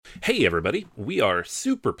Hey everybody, we are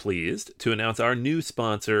super pleased to announce our new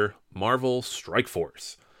sponsor, Marvel Strike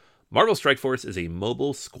Force. Marvel Strike Force is a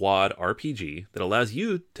mobile squad RPG that allows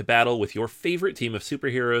you to battle with your favorite team of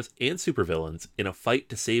superheroes and supervillains in a fight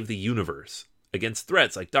to save the universe against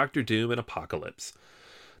threats like Doctor Doom and Apocalypse.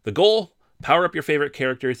 The goal? Power up your favorite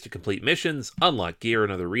characters to complete missions, unlock gear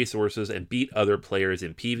and other resources, and beat other players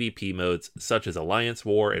in PvP modes such as Alliance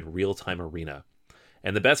War and Real-Time Arena.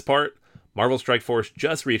 And the best part? Marvel Strike Force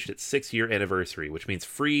just reached its 6-year anniversary, which means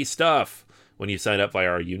free stuff when you sign up via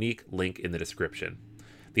our unique link in the description.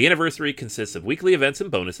 The anniversary consists of weekly events and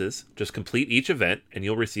bonuses. Just complete each event, and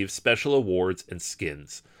you'll receive special awards and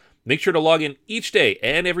skins. Make sure to log in each day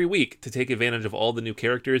and every week to take advantage of all the new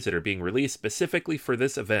characters that are being released specifically for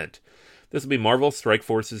this event. This will be Marvel Strike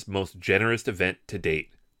Force's most generous event to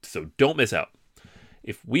date, so don't miss out.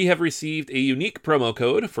 If we have received a unique promo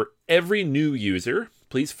code for every new user,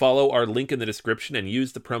 please follow our link in the description and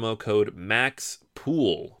use the promo code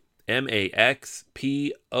MAXPOOL, MAXPOOL.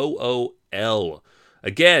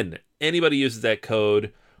 Again, anybody uses that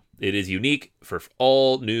code, it is unique for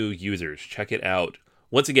all new users. Check it out.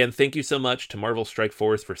 Once again, thank you so much to Marvel Strike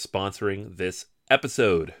Force for sponsoring this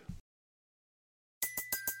episode.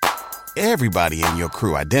 Everybody in your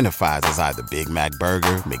crew identifies as either Big Mac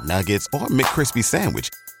Burger, McNuggets, or McCrispy Sandwich.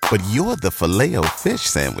 But you're the Filet-O-Fish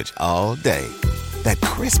Sandwich all day. That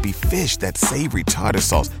crispy fish, that savory tartar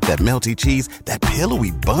sauce, that melty cheese, that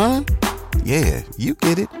pillowy bun. Yeah, you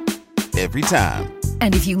get it. Every time.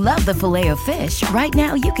 And if you love the Filet-O-Fish, right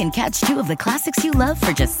now you can catch two of the classics you love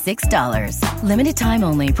for just $6. Limited time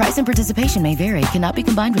only. Price and participation may vary. Cannot be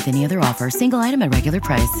combined with any other offer. Single item at regular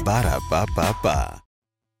price. Ba-da-ba-ba-ba.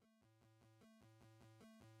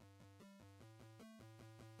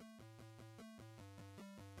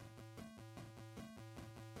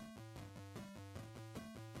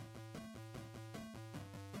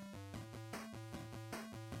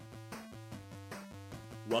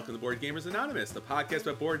 Welcome to Board Gamers Anonymous, the podcast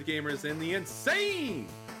about board gamers and the insane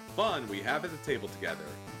fun we have at the table together.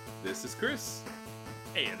 This is Chris.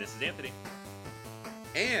 Hey, and this is Anthony.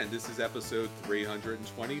 And this is episode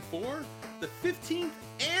 324, the 15th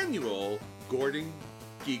annual Gordon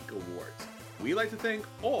Geek Awards. We'd like to thank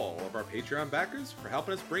all of our Patreon backers for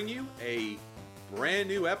helping us bring you a brand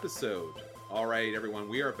new episode. All right, everyone,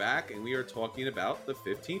 we are back and we are talking about the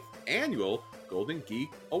 15th annual Golden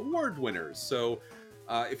Geek Award winners. So,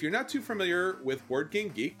 if you're not too familiar with Board Game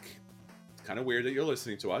Geek, it's kind of weird that you're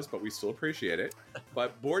listening to us, but we still appreciate it.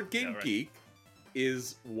 But Board Game Geek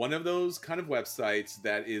is one of those kind of websites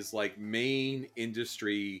that is like main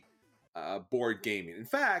industry board gaming. In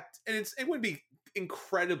fact, and it would be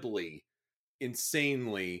incredibly,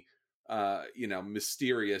 insanely,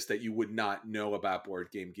 mysterious that you would not know about Board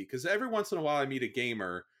Game Geek. Because every once in a while I meet a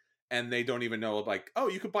gamer and they don't even know, like, oh,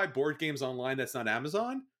 you could buy board games online that's not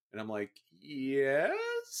Amazon? And I'm like,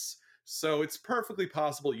 yes. So it's perfectly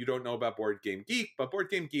possible you don't know about Board Game Geek, but Board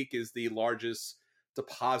Game Geek is the largest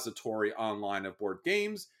depository online of board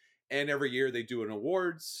games. And every year they do an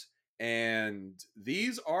awards, and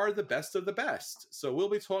these are the best of the best. So we'll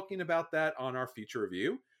be talking about that on our feature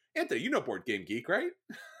review. Anthony, you know Board Game Geek, right?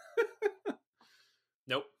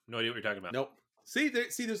 Nope, no idea what you're talking about. Nope.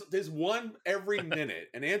 There's one every minute,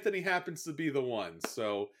 and Anthony happens to be the one.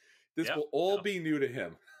 So this will all be new to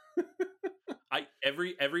him.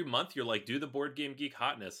 Every month you're like, do the Board Game Geek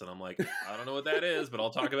hotness, and I'm like, I don't know what that is, but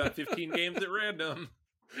I'll talk about 15 games at random.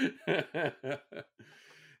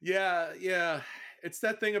 Yeah. It's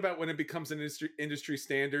that thing about when it becomes an industry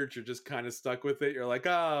standard, you're just kind of stuck with it. You're like,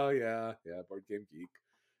 oh yeah, Board Game Geek.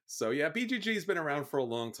 So yeah, BGG has been around for a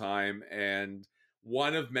long time, and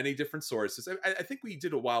one of many different sources. I think we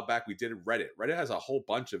did a while back. We did Reddit. Reddit has a whole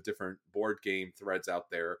bunch of different board game threads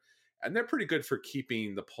out there. And they're pretty good for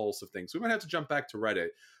keeping the pulse of things. We might have to jump back to Reddit.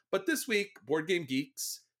 But this week, Board Game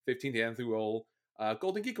Geek's 15th annual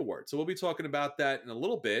Golden Geek Award. So we'll be talking about that in a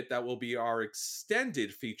little bit. That will be our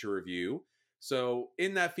extended feature review. So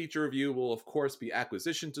in that feature review will, of course, be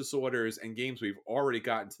acquisition disorders and games we've already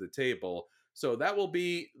gotten to the table. So that will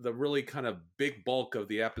be the really kind of big bulk of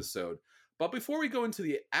the episode. But before we go into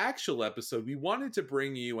the actual episode, we wanted to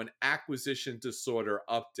bring you an acquisition disorder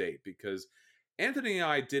update because Anthony and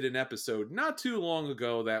I did an episode not too long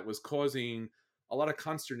ago that was causing a lot of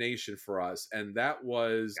consternation for us. And that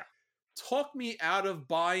was talk me out of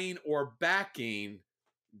buying or backing ...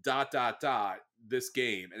 this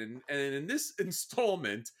game. And in this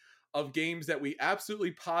installment of games that we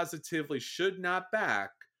absolutely positively should not back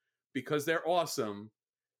because they're awesome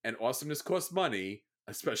and awesomeness costs money,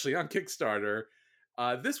 especially on Kickstarter.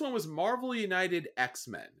 This one was Marvel United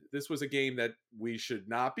X-Men. This was a game that we should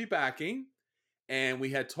not be backing. and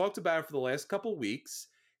we had talked about it for the last couple weeks.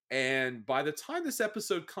 And by the time this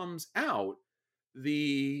episode comes out,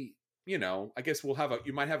 I guess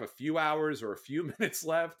you might have a few hours or a few minutes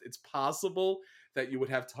left. It's possible that you would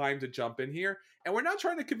have time to jump in here. And we're not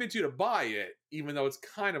trying to convince you to buy it, even though it's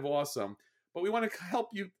kind of awesome, but we want to help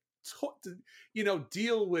you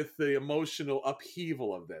deal with the emotional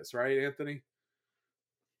upheaval of this, right, Anthony?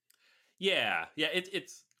 Yeah.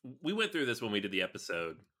 It's we went through this when we did the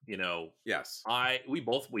episode. Yes, we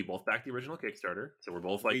both backed the original Kickstarter, so we're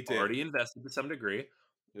both already invested to some degree.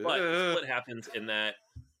 But the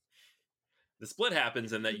split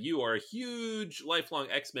happens in that you are a huge lifelong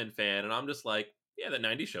X-Men fan, and I'm just like, yeah, that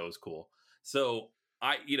 90s show is cool. So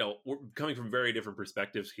we're coming from very different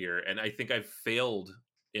perspectives here, and I think I've failed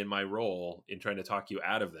in my role in trying to talk you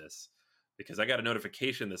out of this, because I got a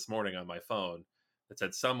notification this morning on my phone that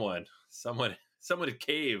said someone had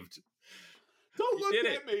caved. Don't look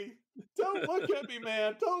at me. Don't look at me,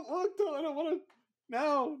 man. Don't look. I don't want to.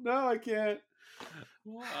 No, I can't.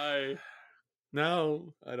 Why?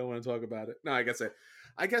 No, I don't want to talk about it. No, I guess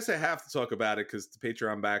I have to talk about it because the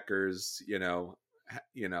Patreon backers,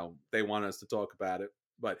 they want us to talk about it.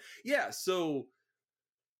 But yeah, so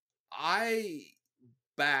I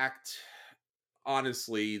backed,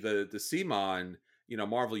 honestly, the CMON,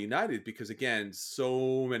 Marvel United, because again,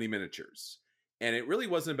 so many miniatures. And it really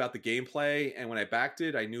wasn't about the gameplay. And when I backed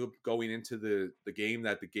it, I knew going into the game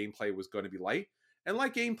that the gameplay was going to be light. And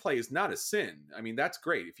light gameplay is not a sin. I mean, that's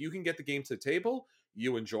great. If you can get the game to the table,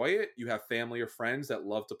 you enjoy it. You have family or friends that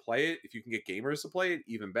love to play it. If you can get gamers to play it,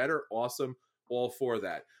 even better. Awesome. All for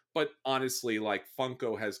that. But honestly,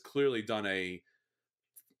 Funko has clearly done a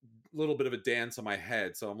little bit of a dance on my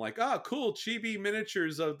head. So I'm like, cool. Chibi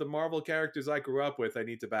miniatures of the Marvel characters I grew up with. I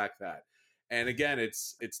need to back that. And again,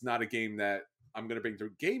 it's not a game that I'm going to bring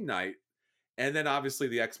to game night. And then obviously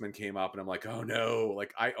the X-Men came up and I'm like, oh no,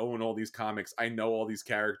 I own all these comics. I know all these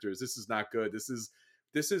characters. This is not good. This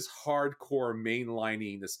is hardcore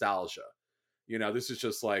mainlining nostalgia. This is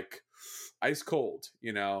just ice cold,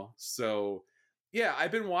 So yeah,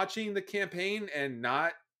 I've been watching the campaign and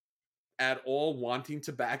not at all wanting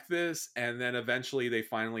to back this. And then eventually they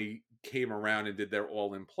finally came around and did their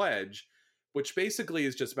all-in pledge, which basically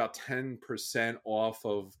is just about 10% off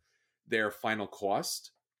of their final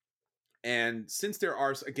cost. And since there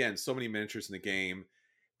are, again, so many miniatures in the game,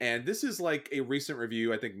 and this is a recent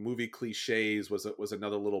review, I think Movie Cliches was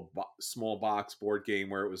another little small box board game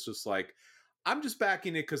where it was just I'm just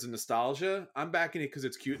backing it because of nostalgia. I'm backing it because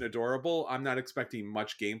it's cute and adorable. I'm not expecting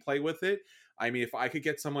much gameplay with it. I mean, if I could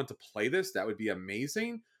get someone to play this, that would be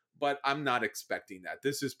amazing, but I'm not expecting that.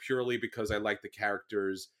 This is purely because I like the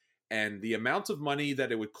characters, and the amount of money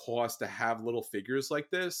that it would cost to have little figures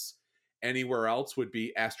like this anywhere else would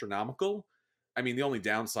be astronomical. I mean, the only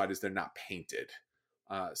downside is they're not painted.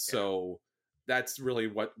 So that's really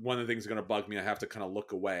one of the things is going to bug me. I have to kind of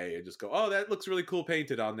look away and just go, oh, that looks really cool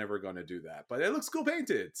painted. I'm never going to do that. But it looks cool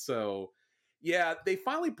painted. So yeah, they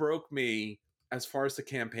finally broke me as far as the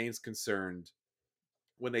campaign's concerned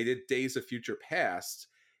when they did Days of Future Past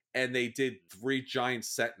and they did 3 giant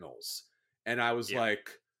sentinels. And I was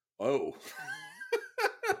like, oh.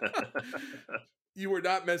 You were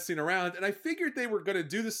not messing around. And I figured they were going to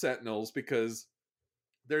do the Sentinels because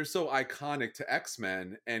they're so iconic to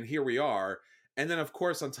X-Men. And here we are. And then, of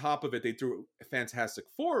course, on top of it, they threw Fantastic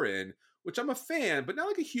Four in, which I'm a fan, but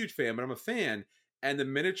not a huge fan, but I'm a fan. And the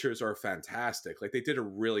miniatures are fantastic. They did a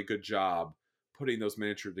really good job putting those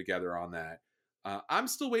miniatures together on that. I'm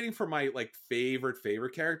still waiting for my favorite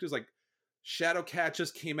characters. Shadowcat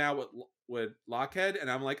just came out with Lockhead, and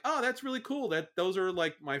I'm like, oh, that's really cool. Those are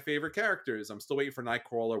my favorite characters. I'm still waiting for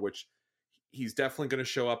Nightcrawler, which he's definitely going to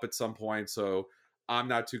show up at some point, so I'm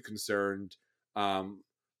not too concerned.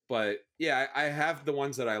 But yeah, I have the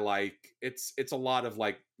ones that I like. It's a lot of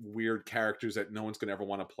weird characters that no one's going to ever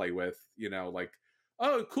want to play with.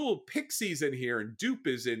 Oh, cool, Pixie's in here and Dupe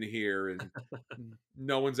is in here, and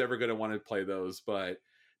no one's ever going to want to play those. But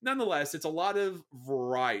nonetheless, it's a lot of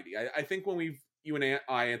variety. I think when you and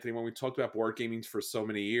I, Anthony, when we talked about board gaming for so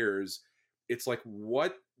many years, it's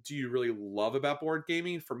what do you really love about board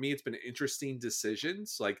gaming? For me, it's been interesting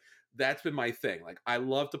decisions. That's been my thing. I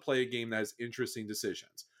love to play a game that has interesting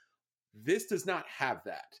decisions. This does not have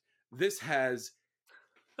that. This has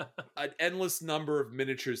an endless number of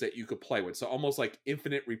miniatures that you could play with. So almost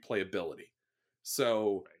infinite replayability.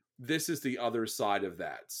 So this is the other side of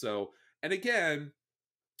that. So, and again,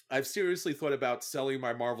 I've seriously thought about selling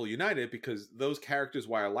my Marvel United because those characters,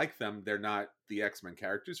 while I like them, they're not the X-Men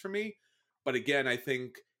characters for me. But again, I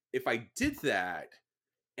think if I did that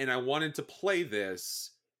and I wanted to play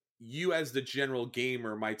this, you as the general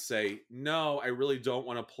gamer might say, no, I really don't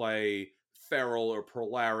want to play Feral or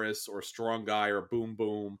Polaris or Strong Guy or Boom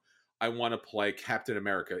Boom. I want to play Captain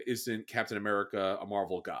America. Isn't Captain America a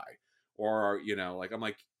Marvel guy? Or, I'm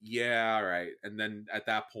like, yeah, all right. And then at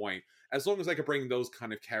that point, as long as I can bring those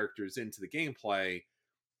kind of characters into the gameplay,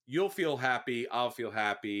 you'll feel happy, I'll feel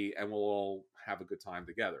happy, and we'll all have a good time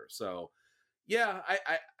together. So, yeah,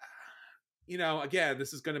 I again,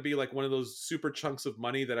 this is going to be like one of those super chunks of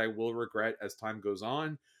money that I will regret as time goes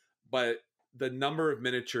on. But the number of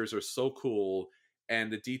miniatures are so cool,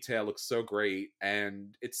 and the detail looks so great,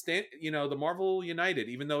 and it's the Marvel United,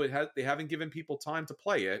 even though they haven't given people time to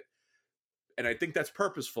play it. And I think that's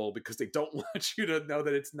purposeful because they don't want you to know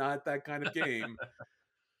that it's not that kind of game.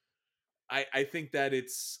 I think that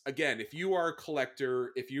it's, again, if you are a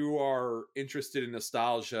collector, if you are interested in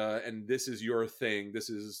nostalgia and this is your thing, this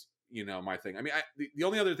is, my thing. I mean, the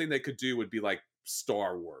only other thing they could do would be like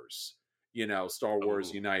Star Wars, Star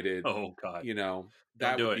Wars United. Oh, God.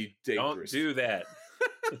 That would be dangerous. Don't do that.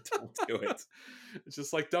 Don't do it. It's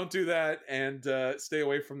just like, don't do that and stay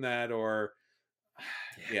away from that. Or,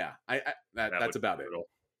 yeah, that's about it.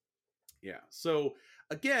 Yeah. So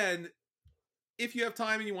again, if you have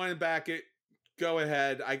time and you want to back it, go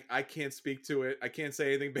ahead. I can't speak to it. I can't say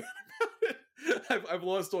anything bad about it. I've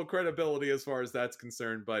lost all credibility as far as that's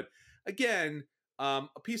concerned. But again, a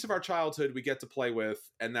piece of our childhood we get to play with,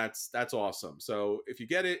 and that's awesome. So if you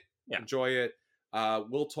get it, enjoy it.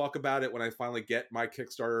 We'll talk about it when I finally get my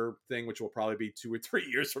Kickstarter thing, which will probably be 2 or 3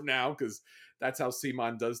 years from now, because that's how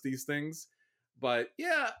CMON does these things. But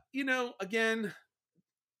yeah, again,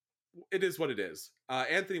 it is what it is.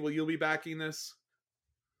 Anthony, will you be backing this?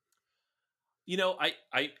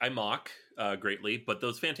 I mock greatly, but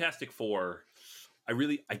those Fantastic Four,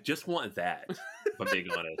 I just want that, if I'm being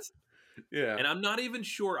honest. Yeah. And I'm not even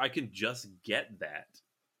sure I can just get that.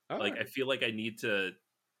 Right. I feel like I need to.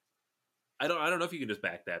 I don't know if you can just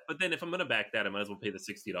back that. But then if I'm going to back that, I might as well pay the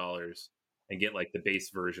 $60 and get like the base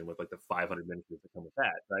version with like the 500 miniatures that come with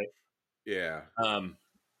that, right? Yeah.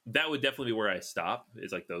 That would definitely be where I stop,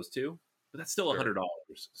 is like those two. But that's still $100.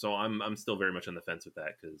 So I'm still very much on the fence with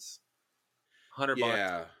that, because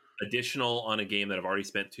 $100 additional on a game that I've already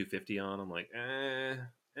spent $250 on. I'm like,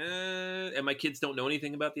 and my kids don't know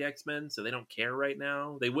anything about the X-Men, so they don't care right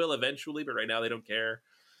now. They will eventually, but right now they don't care.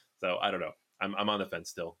 So I don't know. I'm on the fence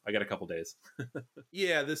still. I got a couple days.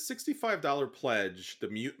 Yeah, the $65 pledge, the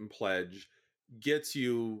Mutant pledge, gets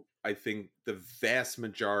you, I think, the vast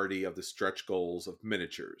majority of the stretch goals of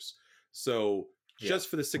miniatures. So just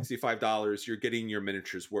for the $65, you're getting your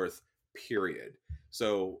miniatures worth, period.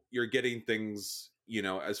 So you're getting things,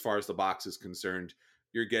 as far as the box is concerned,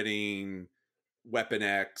 you're getting Weapon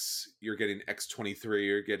X, you're getting X-23,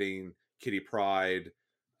 you're getting Kitty Pryde,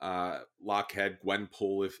 Lockhead,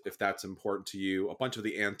 Gwenpool, if that's important to you. A bunch of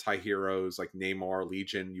the anti-heroes like Namor,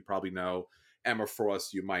 Legion, you probably know. Emma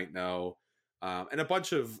Frost, you might know. And a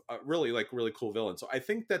bunch of really cool villains. So I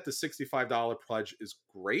think that the $65 pledge is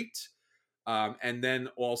great. And then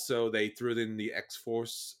also they threw in the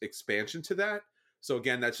X-Force expansion to that. So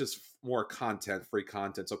again, that's just more content, free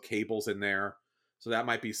content. So Cable's in there. So that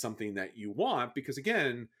might be something that you want, because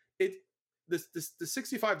again, the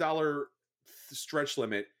 $65 stretch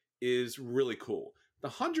limit is really cool. The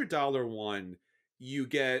 $100 one, you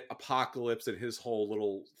get Apocalypse and his whole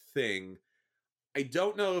little thing. I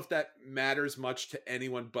don't know if that matters much to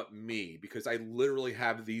anyone but me, because I literally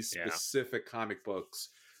have these specific comic books.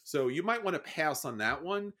 So you might want to pass on that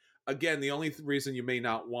one. Again, the only reason you may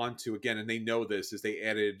not want to, again, and they know this, is they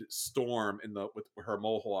added Storm with her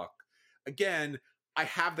mohawk. Again, I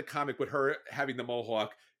have the comic with her having the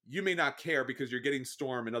mohawk. You may not care because you're getting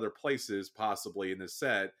Storm in other places, possibly in this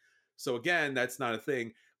set. So again, that's not a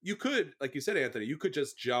thing. You could, like you said, Anthony, you could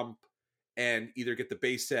just jump and either get the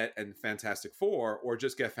base set and Fantastic Four, or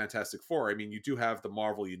just get Fantastic Four. I mean, you do have the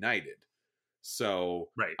Marvel United. So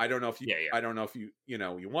I don't know if you, I don't know if you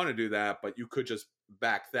want to do that, but you could just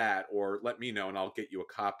back that, or let me know and I'll get you a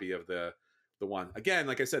copy of the one. Again,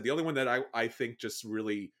 like I said, the only one that I think just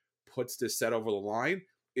really puts this set over the line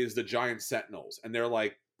is the giant Sentinels, and they're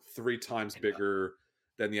like 3 times bigger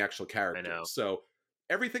than the actual characters. So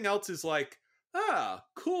everything else is like,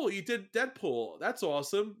 cool, you did Deadpool, that's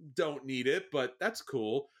awesome, don't need it, but that's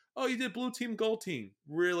cool. Oh, you did Blue Team, Gold Team,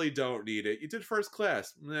 really don't need it. You did First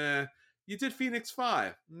Class, nah. You did Phoenix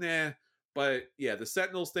 5, nah. But yeah, the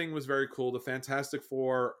Sentinels thing was very cool. The Fantastic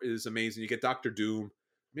Four is amazing. You get Doctor Doom.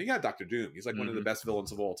 I mean, you got Doctor Doom. He's like one of the best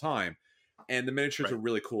villains of all time. And the miniatures are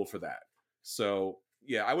really cool for that. So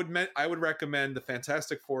yeah, I would recommend the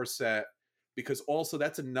Fantastic Four set, because also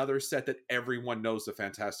that's another set that everyone knows the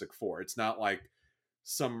Fantastic Four. It's not like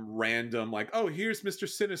some random like, oh, here's Mr.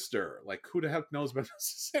 Sinister. Like, who the heck knows about Mr.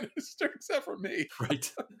 Sinister except for me?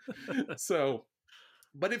 Right. So,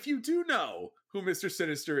 but if you do know who Mr.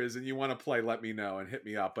 Sinister is and you want to play, let me know and hit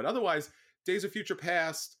me up. But otherwise, Days of Future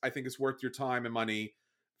Past, I think is worth your time and money.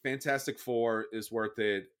 Fantastic Four is worth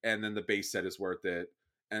it. And then the base set is worth it.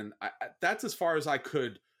 And that's as far as I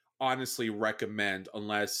could honestly recommend,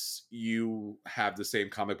 unless you have the same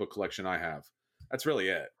comic book collection I have. That's really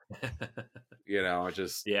it. Yeah.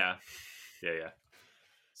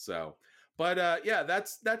 So, but yeah,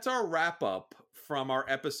 that's our wrap up from our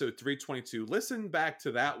episode 322. Listen back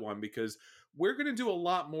to that one, because we're going to do a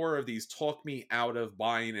lot more of these talk me out of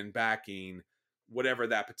buying and backing whatever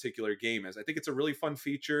that particular game is. I think it's a really fun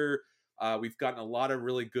feature. We've gotten a lot of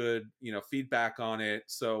really good, feedback on it.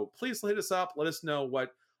 So please hit us up. Let us know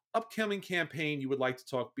what upcoming campaign you would like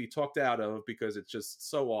to be talked out of, because it's just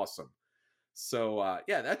so awesome. So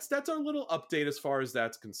yeah, that's our little update as far as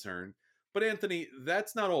that's concerned. But Anthony,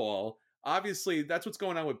 that's not all. Obviously, that's what's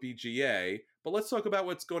going on with BGA. But let's talk about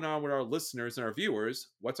what's going on with our listeners and our viewers.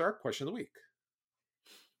 What's our question of the week?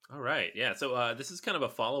 All right. Yeah. So this is kind of a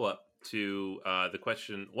follow-up to one of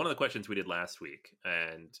the questions we did last week.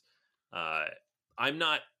 And I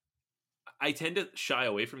tend to shy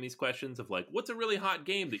away from these questions of like, what's a really hot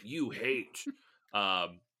game that you hate?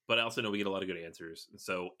 But I also know we get a lot of good answers.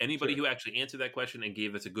 So anybody who actually answered that question and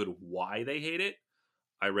gave us a good why they hate it,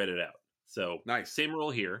 I read it out. So nice. Same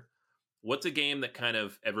rule here. What's a game that kind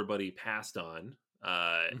of everybody passed on,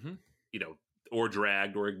 or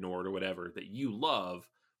dragged or ignored or whatever that you love,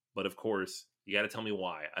 but of course you got to tell me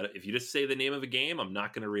why. If you just say the name of a game, I'm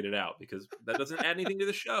not going to read it out, because that doesn't add anything to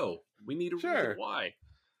the show. We need a reason why.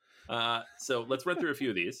 So let's run through a few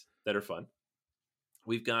of these that are fun.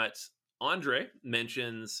 We've got Andre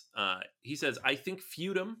mentions, he says, I think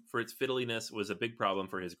Feudum, for its fiddliness, was a big problem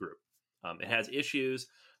for his group. It has issues,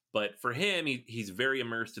 but for him, he's very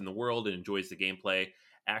immersed in the world and enjoys the gameplay.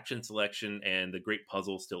 Action selection and the great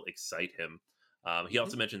puzzles still excite him. He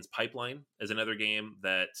also mentions Pipeline as another game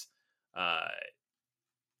that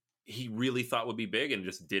he really thought would be big and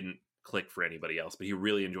just didn't click for anybody else, but he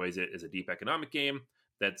really enjoys it as a deep economic game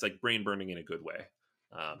that's like brain burning in a good way.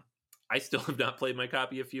 I still have not played my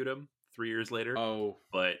copy of Feudum 3 years later. Oh,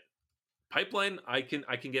 but Pipeline, I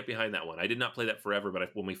can get behind that one. I did not play that forever, but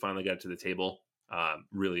when we finally got to the table,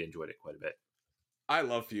 really enjoyed it quite a bit. I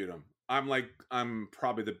love Feudum. I'm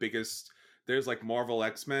probably the biggest. There's like Marvel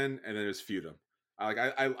X-Men, and then there's Feudum.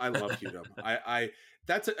 I love Feudum.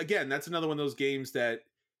 That's another one of those games that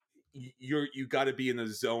you got to be in the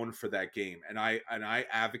zone for that game, and I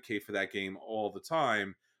advocate for that game all the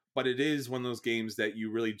time. But it is one of those games that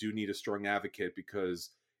you really do need a strong advocate, because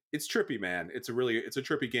it's trippy, man. It's a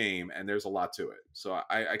trippy game, and there's a lot to it. So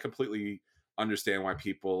I completely understand why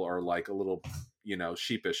people are like a little,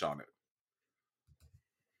 sheepish on it.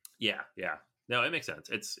 Yeah. No, it makes sense.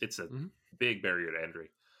 It's a big barrier to entry.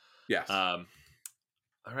 Yes. All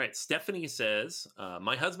right. Stephanie says,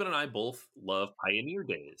 my husband and I both love Pioneer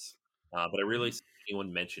Days, but I rarely see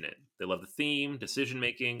anyone mention it. They love the theme,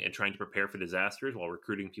 decision-making, and trying to prepare for disasters while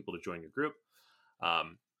recruiting people to join your group.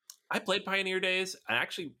 I played Pioneer Days.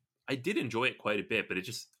 I did enjoy it quite a bit, but it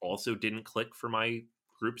just also didn't click for my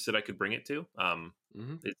groups that I could bring it to.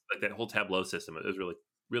 It's like that whole tableau system. It was really,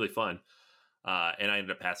 really fun. And I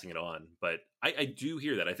ended up passing it on. But I do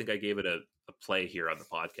hear that. I think I gave it a play here on the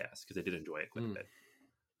podcast, because I did enjoy it quite a bit.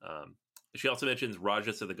 She also mentions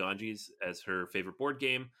Rajas of the Ganges as her favorite board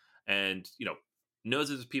game, and knows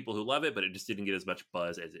there's people who love it, but it just didn't get as much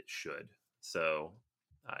buzz as it should. So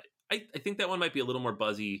I think that one might be a little more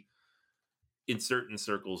buzzy in certain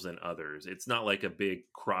circles than others. It's not like a big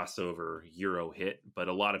crossover Euro hit, but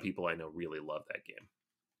a lot of people I know really love that game.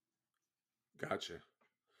 Gotcha.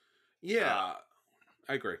 Yeah,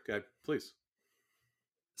 I agree. Go ahead, please.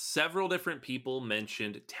 Several different people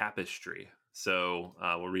mentioned Tapestry. So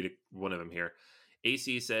we'll read one of them here.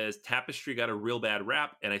 AC says, Tapestry got a real bad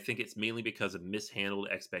rap, and I think it's mainly because of mishandled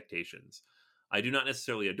expectations. I do not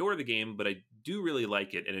necessarily adore the game, but I do really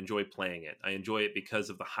like it and enjoy playing it. I enjoy it because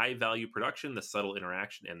of the high-value production, the subtle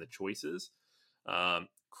interaction, and the choices.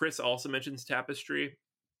 Chris also mentions Tapestry.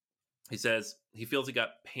 He says he feels he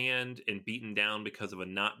got panned and beaten down because of a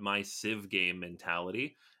not my Civ game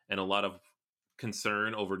mentality and a lot of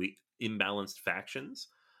concern over the imbalanced factions.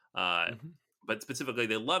 But specifically,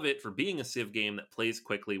 they love it for being a Civ game that plays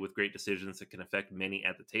quickly with great decisions that can affect many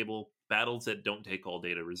at the table, battles that don't take all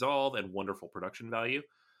day to resolve, and wonderful production value.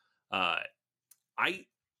 I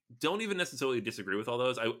don't even necessarily disagree with all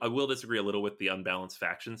those. I will disagree a little with the unbalanced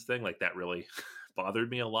factions thing. Like, that really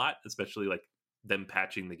bothered me a lot, especially like them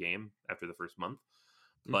patching the game after the first month.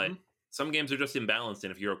 But some games are just imbalanced,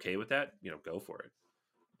 and if you're okay with that, go for it.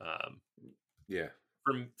 Yeah.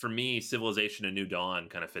 For me, Civilization: A New Dawn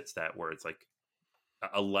kind of fits that, where it's like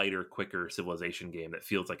a lighter, quicker Civilization game that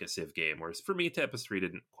feels like a Civ game. Whereas for me, Tapestry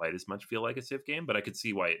didn't quite as much feel like a Civ game, but I could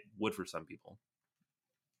see why it would for some people.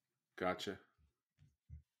 Gotcha.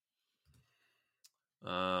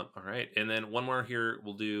 All right. And then one more here.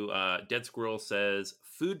 We'll do Dead Squirrel says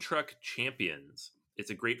Food Truck Champions. It's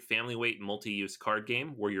a great family weight multi-use card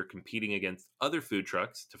game where you're competing against other food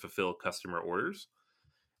trucks to fulfill customer orders.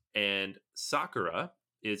 And Sakura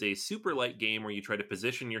is a super light game where you try to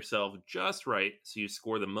position yourself just right so you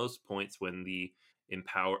score the most points when the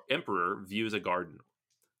Emperor views a garden.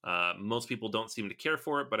 Most people don't seem to care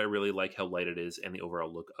for it, but I really like how light it is and the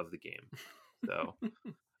overall look of the game. So,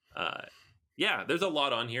 yeah, there's a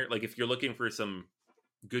lot on here. Like if you're looking for some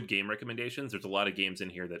good game recommendations, there's a lot of games in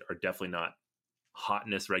here that are definitely not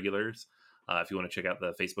hotness regulars. If you want to check out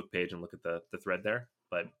the Facebook page and look at the thread there.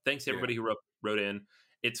 But thanks to everybody who wrote in.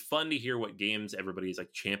 It's fun to hear what games everybody's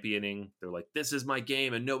like championing. They're like, this is my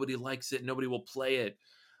game and nobody likes it. Nobody will play it.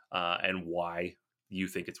 And why you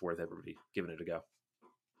think it's worth everybody giving it a go.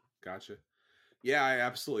 Gotcha. Yeah, I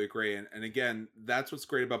absolutely agree. And again, that's what's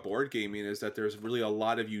great about board gaming is that there's really a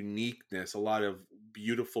lot of uniqueness, a lot of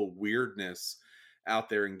beautiful weirdness out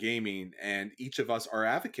there in gaming. And each of us are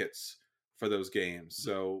advocates for those games.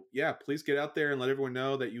 So yeah, please get out there and let everyone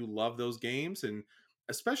know that you love those games, and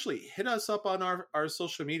especially hit us up on our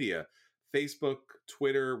social media, Facebook,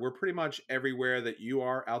 Twitter. We're pretty much everywhere that you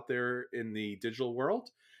are out there in the digital world.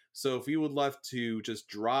 So if you would love to just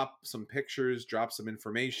drop some pictures, drop some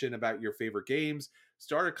information about your favorite games,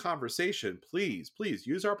 start a conversation, please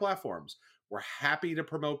use our platforms. We're happy to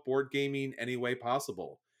promote board gaming any way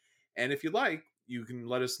possible. And if you like, you can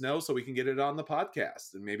let us know so we can get it on the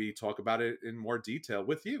podcast and maybe talk about it in more detail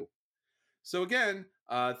with you. So again,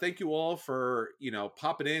 thank you all for,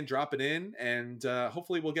 popping in, dropping in, and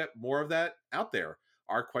hopefully we'll get more of that out there.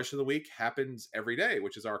 Our question of the week happens every day,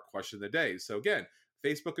 which is our question of the day. So again,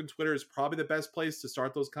 Facebook and Twitter is probably the best place to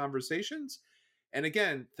start those conversations. And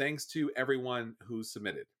again, thanks to everyone who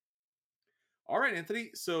submitted. All right, Anthony.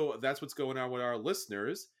 So that's what's going on with our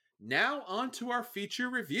listeners. Now on to our feature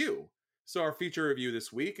review. So our feature review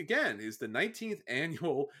this week, again, is the 19th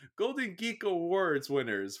annual Golden Geek Awards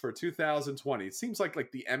winners for 2020. It seems like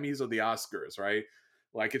the Emmys or the Oscars, right?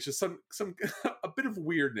 Like it's just some a bit of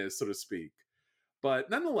weirdness, so to speak.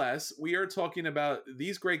 But nonetheless, we are talking about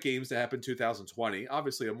these great games that happened in 2020.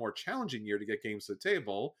 Obviously, a more challenging year to get games to the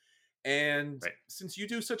table. And since you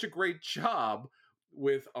do such a great job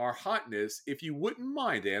with our hotness, if you wouldn't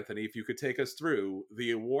mind, Anthony, if you could take us through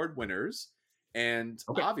the award winners and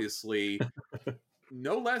obviously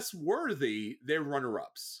no less worthy their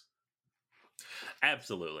runner-ups.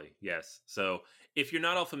 Absolutely, yes. So if you're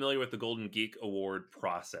not all familiar with the Golden Geek Award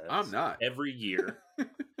process, I'm not. Every year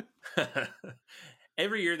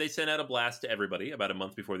they send out a blast to everybody about a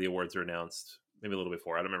month before the awards are announced, maybe a little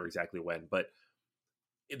before. I don't remember exactly when, but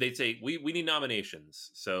they say we need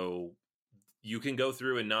nominations. So you can go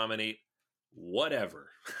through and nominate whatever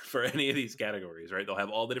for any of these categories, right? They'll have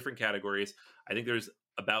all the different categories. I think there's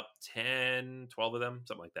about 10, 12 of them,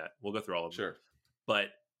 something like that. We'll go through all of them. Sure. But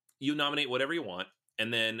you nominate whatever you want.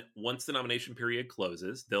 And then once the nomination period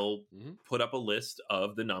closes, they'll put up a list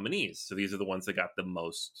of the nominees. So these are the ones that got the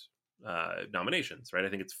most nominations, right? I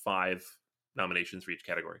think it's 5 nominations for each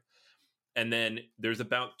category. And then there's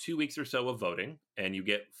about 2 weeks or so of voting, and you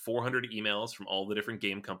get 400 emails from all the different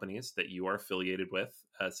game companies that you are affiliated with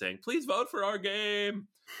saying, please vote for our game.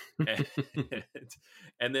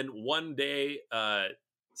 And then one day,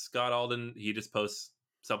 Scott Alden, he just posts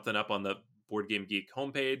something up on the Board Game Geek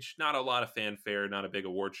homepage. Not a lot of fanfare, not a big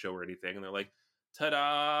award show or anything. And they're like,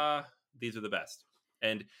 ta-da, these are the best.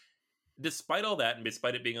 And despite all that, and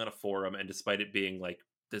despite it being on a forum, and despite it being like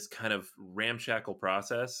this kind of ramshackle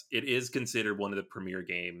process, it is considered one of the premier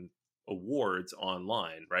game awards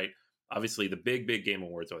online, right? Obviously, the big game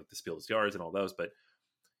awards are like the Spiel des Jahres and all those, but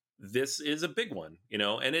this is a big one,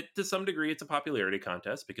 and it, to some degree, it's a popularity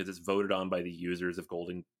contest because it's voted on by the users of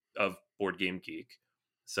Board Game Geek.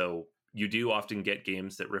 So you do often get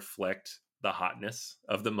games that reflect the hotness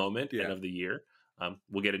of the moment and of the year.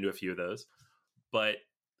 We'll get into a few of those, but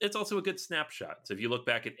it's also a good snapshot. So if you look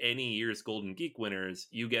back at any year's Golden Geek winners,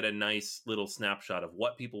 you get a nice little snapshot of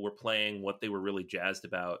what people were playing, what they were really jazzed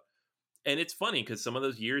about. And it's funny because some of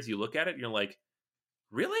those years you look at it and you're like,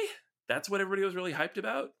 really? That's what everybody was really hyped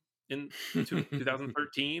about in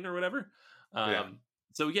 2013 or whatever?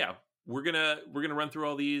 So yeah, we're gonna run through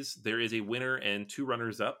all these. There is a winner and 2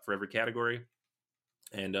 runners up for every category.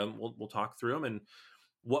 And we'll talk through them. And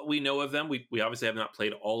what we know of them, we obviously have not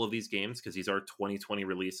played all of these games because these are 2020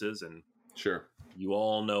 releases, and Sure. you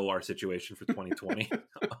all know our situation for 2020.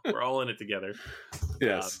 We're all in it together.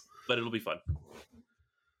 Yes. But it'll be fun.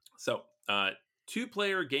 So,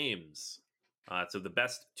 2-player games. So the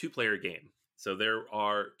best 2-player game. So there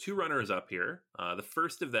are 2 runners up here. The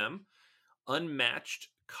first of them, Unmatched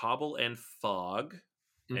Cobble and Fog.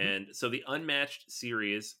 Mhm. And so the Unmatched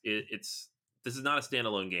series, this is not a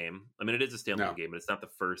standalone game. I mean, it is a standalone game, but it's not the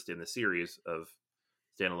first in the series of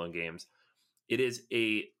standalone games. It is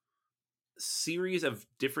a series of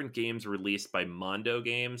different games released by Mondo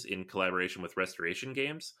Games in collaboration with Restoration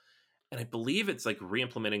Games. And I believe it's like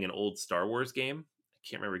re-implementing an old Star Wars game. I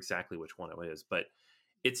can't remember exactly which one it is, but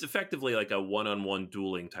it's effectively like a one-on-one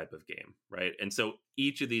dueling type of game, right? And so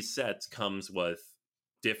each of these sets comes with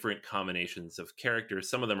different combinations of characters.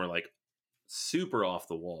 Some of them are like super off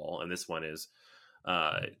the wall, and this one is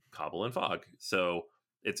Cobble and Fog. So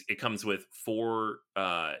it comes with 4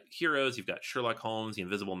 heroes. You've got Sherlock Holmes, the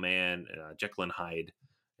Invisible Man, Jekyll and Hyde,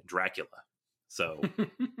 and Dracula. So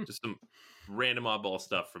just some random oddball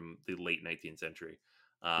stuff from the late 19th century.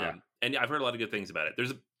 And I've heard a lot of good things about it.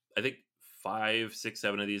 There's, I think, 5, 6,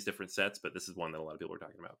 7 of these different sets, but this is one that a lot of people are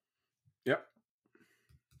talking about. Yep.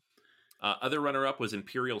 Other runner-up was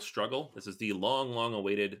Imperial Struggle. This is the long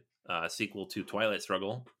awaited sequel to Twilight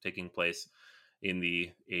Struggle, taking place in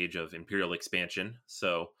the age of Imperial expansion.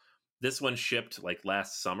 So this one shipped like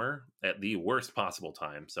last summer at the worst possible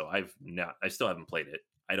time. So I still haven't played it.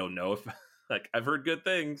 I don't know if like I've heard good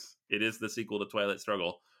things. It is the sequel to Twilight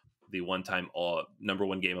Struggle, the one-time number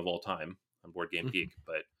 1 game of all time on Board Game Geek.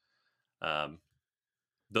 But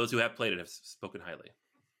those who have played it have spoken highly.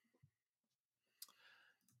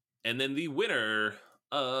 And then the winner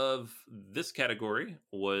of this category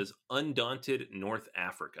was Undaunted North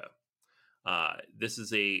Africa. This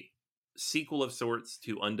is a sequel of sorts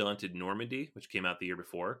to Undaunted Normandy, which came out the year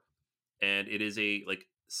before. And it is a like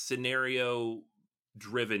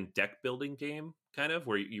scenario-driven deck-building game, kind of,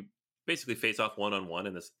 where you basically face off one-on-one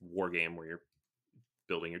in this war game where you're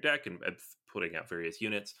building your deck and putting out various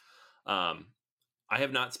units. I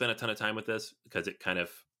have not spent a ton of time with this because it kind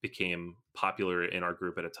of became popular in our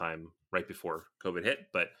group at a time right before COVID hit,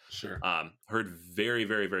 but Sure. Heard very,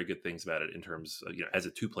 very, very good things about it in terms of, as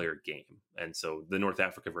a 2-player game. And so the North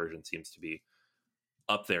Africa version seems to be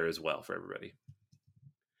up there as well for everybody.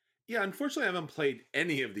 Yeah, unfortunately, I haven't played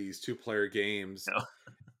any of these 2-player games.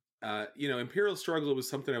 No. Imperial Struggle was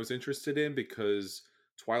something I was interested in because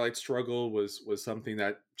Twilight Struggle was something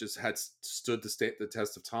that just had stood the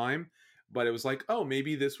test of time. But it was like, oh,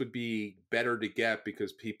 maybe this would be better to get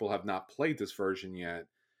because people have not played this version yet.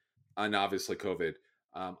 And obviously COVID.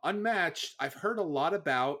 Unmatched, I've heard a lot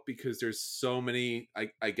about because there's so many,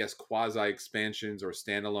 I guess, quasi-expansions or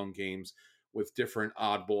standalone games with different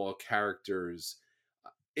oddball characters.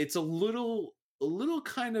 It's a little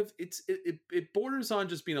kind of, it borders on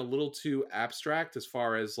just being a little too abstract as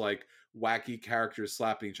far as like wacky characters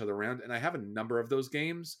slapping each other around. And I have a number of those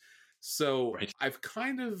games. So Right. I've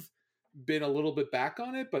kind of been a little bit back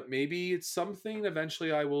on it, but maybe it's something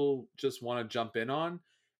eventually I will just want to jump in on.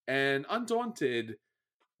 And Undaunted,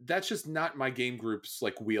 that's just not my game group's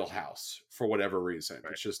like wheelhouse for whatever reason.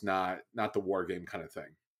 Right. It's just not the war game kind of thing.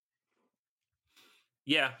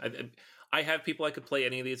 Yeah, I have people I could play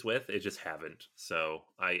any of these with. I just haven't. So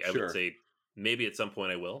I Sure. would say maybe at some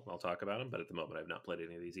point I will. I'll talk about them, but at the moment I've not played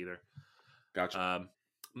any of these either. Gotcha.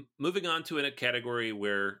 Moving on to a category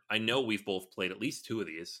where I know we've both played at least 2 of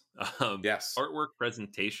these. Yes. Artwork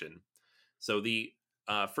presentation. So the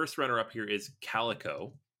first runner-up here is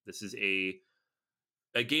Calico. This is a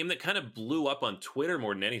game that kind of blew up on Twitter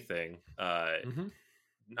more than anything.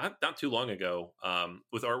 Not too long ago,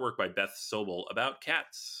 with artwork by Beth Sobel about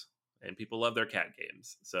cats, and people love their cat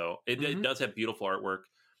games. So it does have beautiful artwork,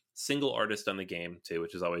 single artist on the game too,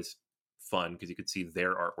 which is always fun because you could see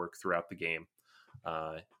their artwork throughout the game.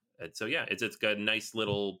 And so yeah, it's got a nice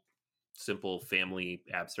little simple family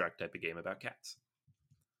abstract type of game about cats.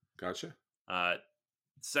 Gotcha.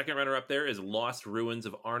 Second runner up there is Lost Ruins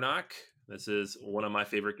of Arnak. This is one of my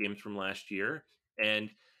favorite games from last year.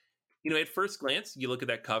 And, at first glance, you look at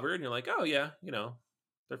that cover and you're like, oh yeah,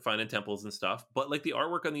 they're finding temples and stuff. But like the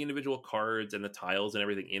artwork on the individual cards and the tiles and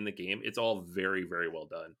everything in the game, it's all very, very well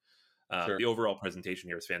done. Sure. The overall presentation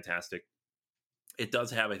here is fantastic. It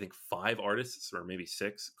does have, I think, 5 artists or maybe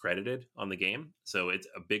 6 credited on the game. So it's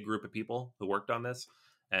a big group of people who worked on this.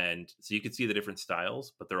 And so you can see the different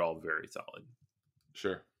styles, but they're all very solid.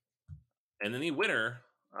 Sure. And then the winner,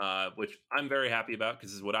 which I'm very happy about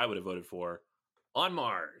because this is what I would have voted for, On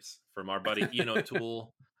Mars, from our buddy Ian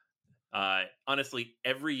O'Toole. Honestly,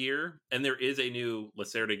 every year, and there is a new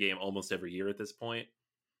Lacerda game almost every year at this point,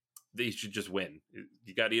 they should just win.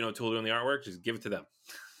 You got Tool doing the artwork, just give it to them.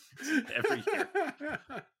 Every year.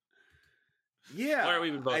 Yeah. Why are we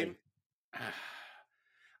even voting?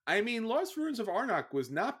 I mean, Lost Ruins of Arnak was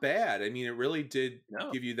not bad. I mean, it really did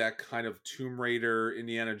give you that kind of Tomb Raider,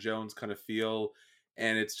 Indiana Jones kind of feel.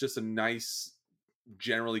 And it's just a nice,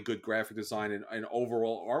 generally good graphic design and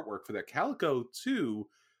overall artwork for that. Calico, too,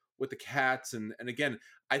 with the cats. And again,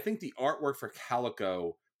 I think the artwork for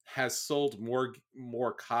Calico has sold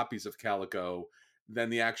more copies of Calico than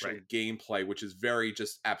the actual gameplay, which is very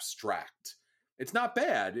just abstract. It's not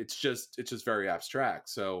bad. It's just very abstract.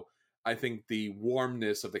 So I think the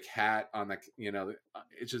warmness of the cat on the,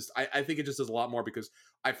 it's just, I think it just does a lot more because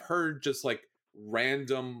I've heard just like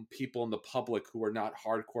random people in the public who are not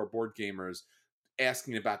hardcore board gamers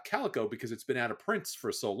asking about Calico because it's been out of print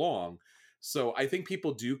for so long. So I think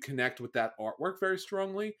people do connect with that artwork very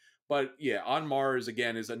strongly. But yeah, On Mars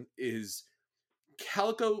again is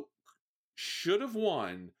Calico should have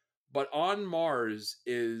won, but On Mars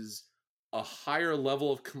is a higher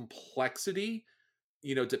level of complexity,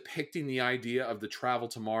 depicting the idea of the travel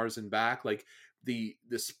to Mars and back, like the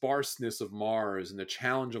sparseness of Mars and the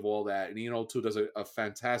challenge of all that. And too does a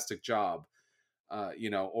fantastic job,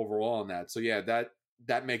 overall on that. So yeah,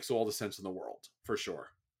 that makes all the sense in the world for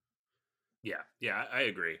sure. Yeah, I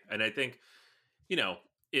agree, and I think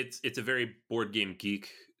it's a very board game geek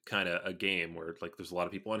kind of a game where like there's a lot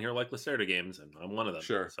of people on here like Lacerda games, and I'm one of them.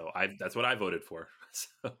 Sure. So that's what I voted for.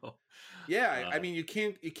 So yeah, I mean you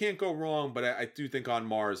can't go wrong, but I do think On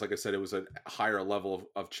Mars, like I said, it was a higher level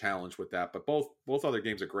of challenge with that. But both other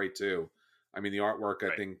games are great too. I mean the artwork,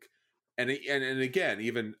 I think, and again,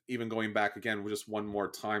 even going back again just one more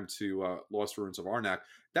time to Lost Ruins of Arnak,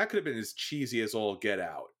 that could have been as cheesy as all get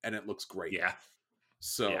out, and it looks great. Yeah.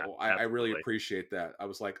 So I really appreciate that. I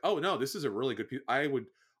was like, oh no, this is a really good piece. I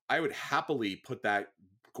would happily put that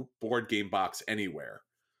board game box anywhere.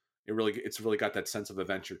 It's really got that sense of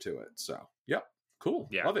adventure to it. So, yep. Cool.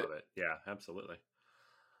 Yeah, love it. Yeah, absolutely.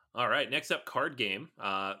 All right, next up, card game.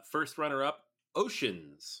 First runner up,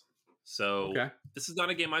 Oceans. So This is not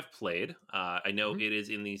a game I've played. I know it is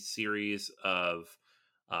in the series of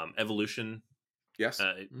Evolution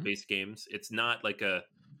based games. It's not like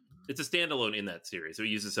it's a standalone in that series. So it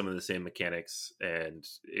uses some of the same mechanics and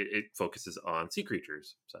it focuses on sea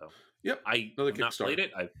creatures. So I have not played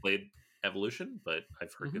it. I've played Evolution, but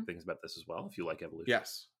I've heard good things about this as well. If you like Evolution.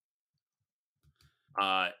 Yes.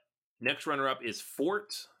 Next runner up is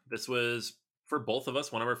Fort. This was, for both of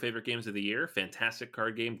us, one of our favorite games of the year. Fantastic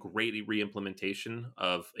card game. Great re-implementation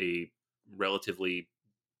of a relatively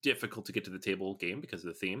difficult to get to the table game because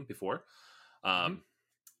of the theme before.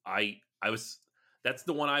 That's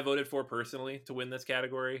the one I voted for personally to win this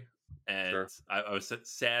category. And I was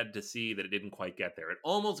sad to see that it didn't quite get there. It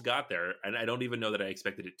almost got there, and I don't even know that I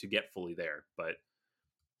expected it to get fully there, but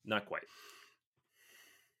not quite.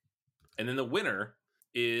 And then the winner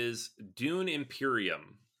is Dune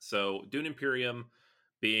Imperium. So Dune Imperium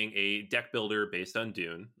being a deck builder based on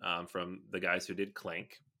Dune from the guys who did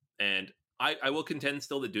Clank. And I will contend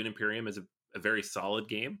still that Dune Imperium is a very solid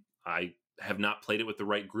game. I have not played it with the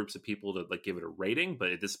right groups of people to like give it a rating,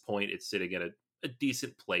 but at this point it's sitting at a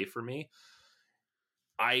decent play for me.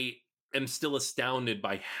 I am still astounded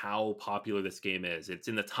by how popular this game is. It's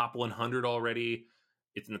in the top 100 already.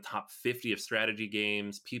 It's in the top 50 of strategy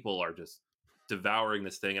games. People are just devouring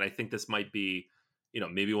this thing. And I think this might be,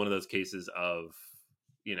 maybe one of those cases of,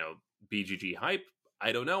 BGG hype.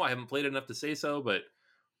 I don't know. I haven't played enough to say so, but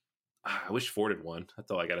I wish Ford had won. That's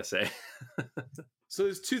all I got to say. So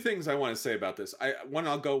there's two things I want to say about this.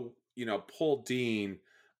 I'll go, Paul Dean,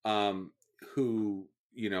 who,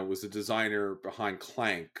 was the designer behind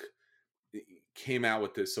Clank, came out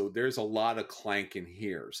with this. So there's a lot of Clank in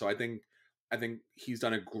here. So I think he's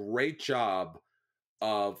done a great job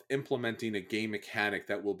of implementing a game mechanic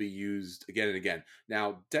that will be used again and again.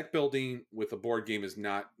 Now, deck building with a board game is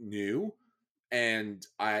not new, and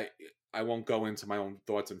I won't go into my own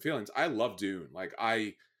thoughts and feelings. I love Dune. Like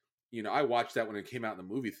I watched that when it came out in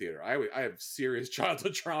the movie theater. I have serious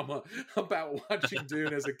childhood trauma about watching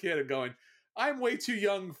Dune as a kid and going, I'm way too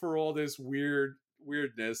young for all this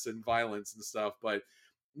weirdness and violence and stuff. But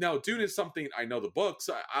no, Dune is something I know the books.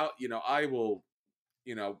 I will,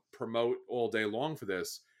 promote all day long for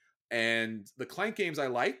this. And the Clank games I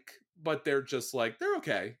like, but they're just like, they're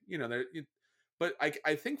okay. But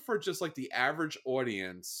I think for just like the average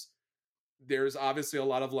audience, there's obviously a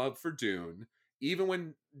lot of love for Dune. Even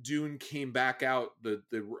when Dune came back out, the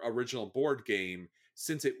original board game,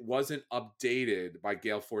 since it wasn't updated by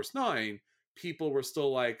Gale Force 9, people were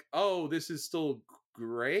still like, oh, this is still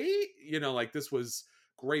great. Like this was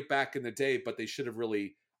great back in the day, but they should have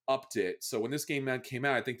really upped it. So when this game came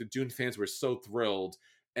out, I think the Dune fans were so thrilled.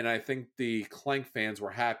 And I think the Clank fans were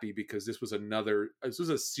happy because this was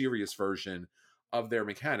a serious version of their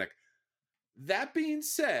mechanic. That being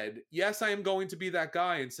said, yes, I am going to be that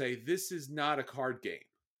guy and say this is not a card game.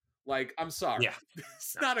 Like, I'm sorry. Yeah.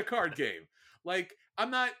 It's not a card game. Like,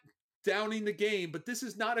 I'm not downing the game, but this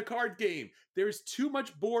is not a card game. There's too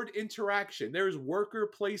much board interaction. There's worker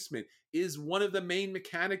placement is one of the main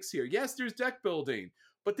mechanics here. Yes, there's deck building,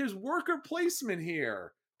 but there's worker placement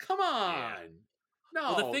here. Come on. Yeah.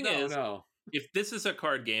 No, well, the thing is, no. If this is a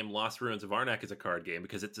card game, Lost Ruins of Arnak is a card game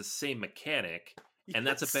because it's the same mechanic, and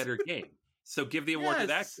that's a better game. So give the award to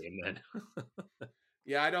that game then.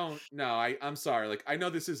 Yeah, I don't know. I'm sorry. Like, I know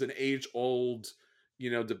this is an age-old,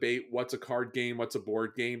 debate. What's a card game? What's a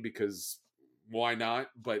board game? Because why not?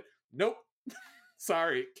 But nope.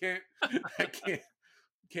 Sorry, I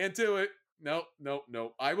can't do it.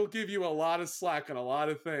 Nope. I will give you a lot of slack on a lot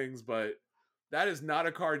of things, but that is not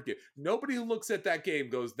a card game. Nobody who looks at that game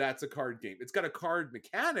goes, that's a card game. It's got a card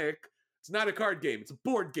mechanic. It's not a card game. It's a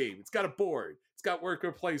board game. It's got a board. It's got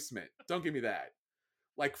worker placement. Don't give me that.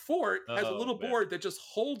 Like Fort has a little board that just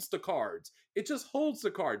holds the cards. It just holds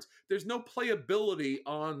the cards. There's no playability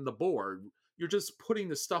on the board. You're just putting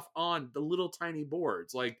the stuff on the little tiny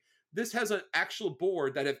boards. Like, this has an actual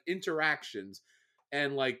board that have interactions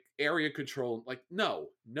and like area control. Like, no,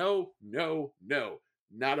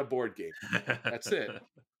 not a board game. That's it.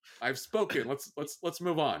 I've spoken. Let's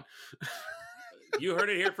move on. You heard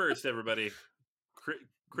it here first, everybody.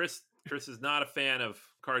 Chris is not a fan of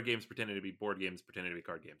card games pretending to be board games, pretending to be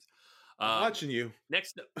card games. I'm watching you.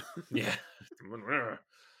 Next up, yeah.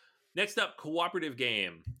 Next up, cooperative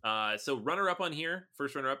game. So runner-up on here,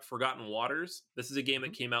 first runner-up, Forgotten Waters. This is a game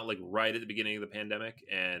that came out like right at the beginning of the pandemic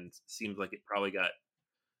and seems like it probably got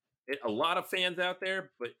a lot of fans out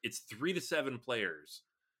there, but it's 3 to 7 players.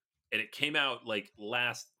 And it came out like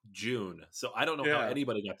last June. So I don't know how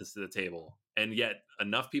anybody got this to the table. And yet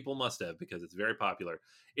enough people must have because it's very popular.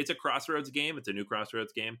 It's a Crossroads game. It's a new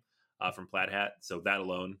Crossroads game from Plaid Hat. So that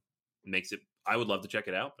alone makes it, I would love to check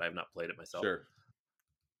it out, but I have not played it myself. Sure.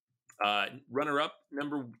 Runner-up,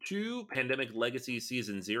 number 2, Pandemic Legacy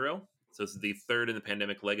Season 0. So this is the third in the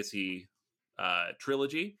Pandemic Legacy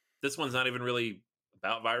trilogy. This one's not even really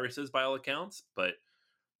about viruses by all accounts, but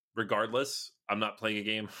regardless, I'm not playing a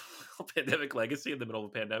game Pandemic Legacy in the middle of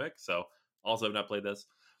a pandemic, so also have not played this.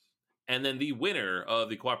 And then the winner of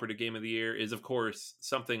the Cooperative Game of the Year is, of course,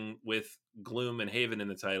 something with Gloom and Haven in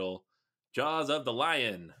the title, Jaws of the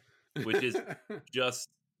Lion, which is just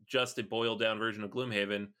a boiled-down version of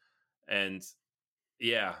Gloomhaven. And,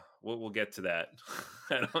 yeah, we'll get to that.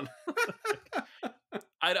 I don't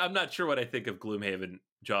I'm not sure what I think of Gloomhaven,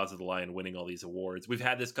 Jaws of the Lion winning all these awards. We've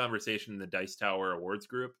had this conversation in the Dice Tower Awards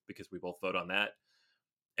group because we both vote on that.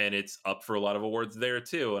 And it's up for a lot of awards there,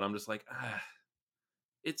 too. And I'm just like,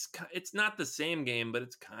 it's not the same game, but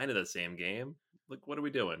it's kind of the same game. Like, what are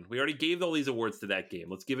we doing? We already gave all these awards to that game.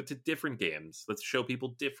 Let's give it to different games. Let's show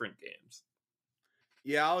people different games.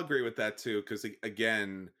 Yeah, I'll agree with that, too. Because,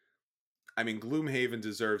 again, I mean, Gloomhaven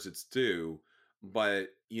deserves its due. But,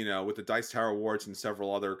 with the Dice Tower Awards and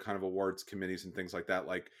several other kind of awards committees and things like that,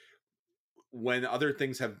 like when other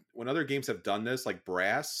games have done this, like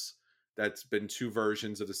Brass, that's been 2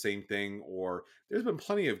 versions of the same thing, or there's been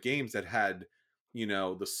plenty of games that had,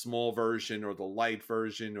 the small version or the light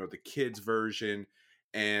version or the kids version.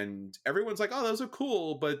 And everyone's like, oh, those are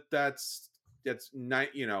cool, but that's not,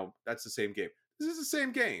 that's the same game. This is the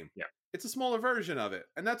same game. Yeah. It's a smaller version of it.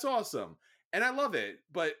 And that's awesome. And I love it,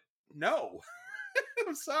 but no.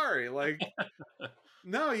 I'm sorry. Like,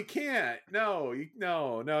 no, you can't. No.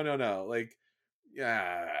 Like,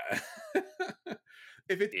 yeah.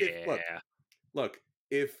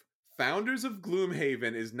 If Founders of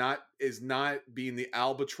Gloomhaven is not being the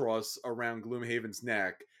albatross around Gloomhaven's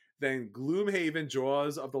neck, then Gloomhaven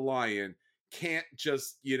Jaws of the Lion can't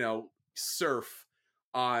just, surf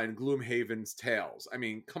on Gloomhaven's tails. I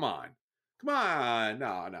mean, come on. No,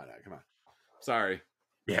 come on. Sorry.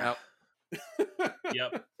 Yeah.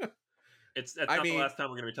 Yep. That's not the last time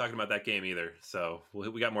we're going to be talking about that game either. So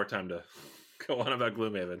we got more time to go on about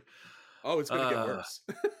Gloomhaven. Oh, it's going to get worse.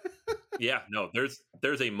 Yeah, no,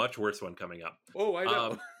 there's a much worse one coming up. Oh, I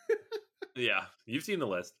know. Yeah, you've seen the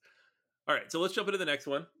list. All right, so let's jump into the next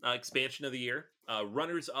one. Expansion of the year.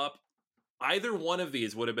 Runners up. Either one of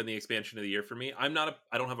these would have been the expansion of the year for me. I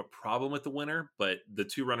don't have a problem with the winner, but the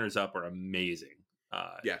 2 runners up are amazing.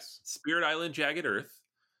 Yes. Spirit Island Jagged Earth,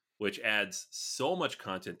 which adds so much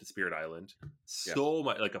content to Spirit Island, Yes. so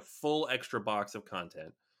much, like a full extra box of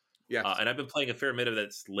content. Yes. And I've been playing a fair bit of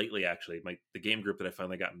that lately, actually. The game group that I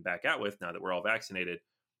finally gotten back out with, now that we're all vaccinated,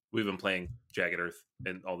 we've been playing Jagged Earth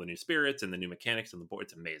and all the new spirits and the new mechanics on the board.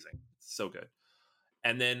 It's amazing. It's so good.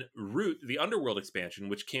 And then Root, the Underworld expansion,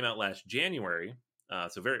 which came out last January,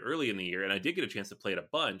 so very early in the year, and I did get a chance to play it a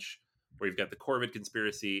bunch, where you've got the Corvid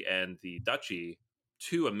Conspiracy and the Duchy,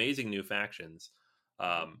 two amazing new factions,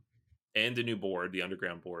 and a new board, the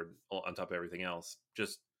Underground board, on top of everything else.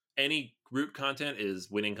 Just any Root content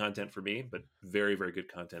is winning content for me, but very, very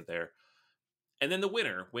good content there. And then the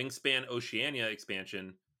winner, Wingspan Oceania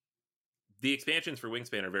expansion. The expansions for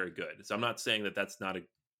Wingspan are very good. So I'm not saying that that's not a...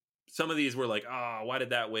 Some of these were like, why did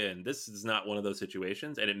that win? This is not one of those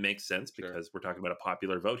situations. And it makes sense because we're talking about a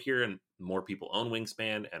popular vote here and more people own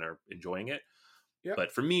Wingspan and are enjoying it. Yep.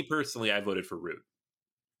 But for me personally, I voted for Root.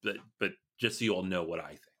 But just so you all know what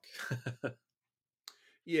I think.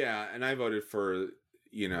 Yeah, and I voted for,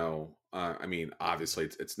 I mean, obviously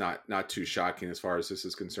it's not too shocking as far as this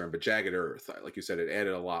is concerned, but Jagged Earth, like you said, it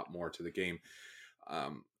added a lot more to the game.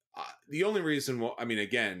 The only reason,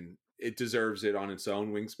 again, it deserves it on its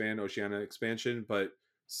own, Wingspan Oceania expansion, but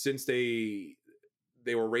since they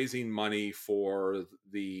were raising money for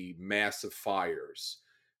the massive fires,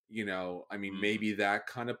 maybe that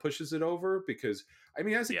kind of pushes it over because,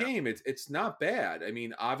 as a game, it's not bad.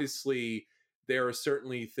 Obviously there are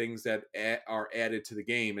certainly things that are added to the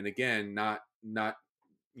game, and again, not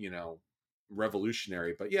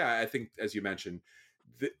revolutionary, but yeah, I think as you mentioned,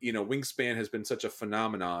 Wingspan has been such a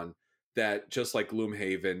phenomenon that just like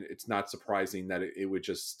Gloomhaven, it's not surprising that it would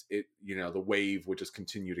just the wave would just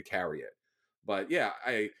continue to carry it. But yeah,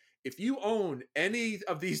 if you own any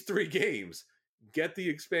of these three games, get the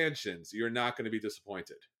expansions. You're not going to be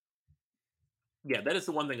disappointed. Yeah, that is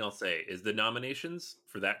the one thing I'll say is the nominations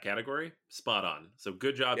for that category, spot on. So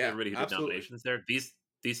good job to everybody who did nominations there. These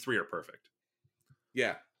three are perfect.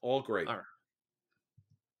 Yeah, all great.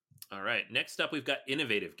 All right. Next up, we've got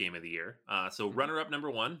Innovative Game of the Year. So runner-up number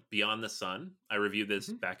 1, Beyond the Sun. I reviewed this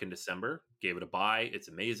back in December. Gave it a buy. It's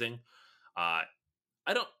amazing. I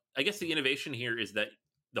guess the innovation here is that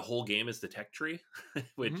the whole game is the tech tree,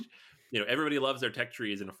 which, everybody loves their tech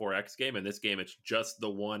trees in a 4X game. In this game, it's just the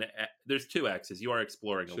one. There's 2 X's. You are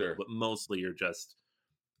exploring a little, but mostly you're just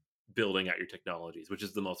building out your technologies, which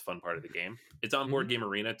is the most fun part of the game. It's on Board Game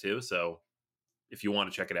Arena, too, so if you want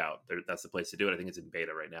to check it out, that's the place to do it. I think it's in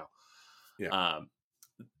beta right now. Yeah.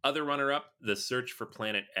 Other runner-up, The Search for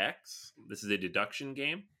Planet X. This is a deduction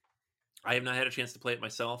game. I have not had a chance to play it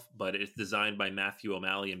myself, but it's designed by Matthew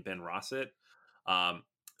O'Malley and Ben Rossett,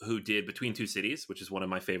 who did Between Two Cities, which is one of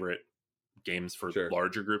my favorite games for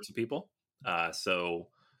larger groups of people. So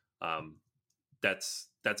that's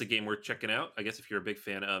a game worth checking out, I guess, if you're a big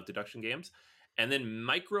fan of deduction games. And then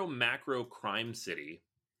Micro Macro Crime City,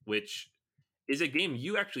 which is a game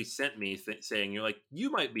you actually sent me saying you're like, you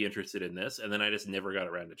might be interested in this. And then I just never got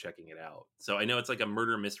around to checking it out. So I know it's like a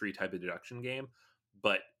murder mystery type of deduction game,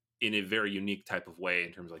 but in a very unique type of way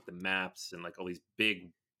in terms of like the maps and like all these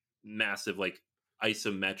big, massive, like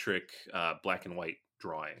isometric black and white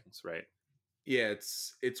drawings, right? Yeah,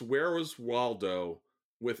 it's Where Was Waldo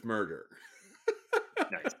with murder.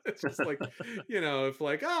 Nice. It's just like,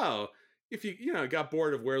 if you got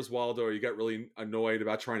bored of Where's Waldo, or you got really annoyed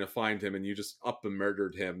about trying to find him and you just up and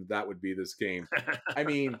murdered him, that would be this game.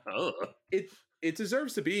 It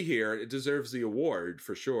deserves to be here. It deserves the award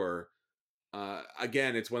for sure.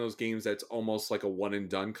 Again, it's one of those games that's almost like a one and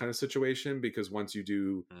done kind of situation, because once you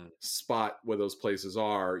do spot where those places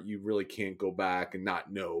are, you really can't go back and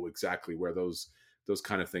not know exactly where those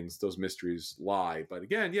kind of things, those mysteries lie. But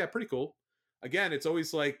again, yeah, pretty cool. Again, it's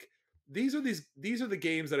always like, these are the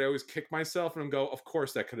games that I always kick myself and go, of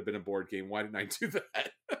course that could have been a board game. Why didn't I do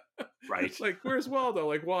that? Right. Like, where's Waldo?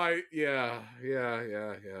 Like, why? Yeah.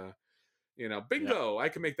 Bingo. I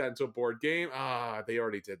can make that into a board game. They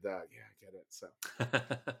already did that. Yeah, I get it. So.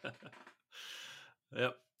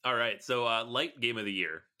 Yep. All right. So light game of the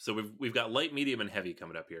year. So we've got light, medium, and heavy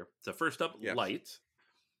coming up here. So first up, light.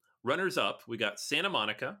 Runners up, we got Santa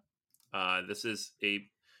Monica. This is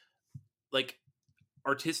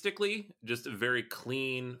artistically, just a very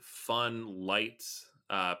clean, fun, light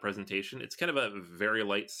presentation. It's kind of a very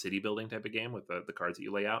light city building type of game with the cards that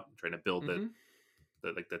you lay out, trying to build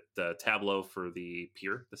the tableau for the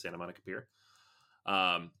pier, the Santa Monica Pier.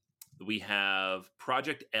 We have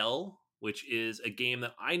Project L, which is a game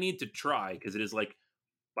that I need to try because it is, like,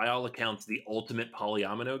 by all accounts, the ultimate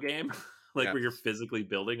polyomino game, where you're physically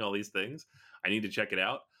building all these things. I need to check it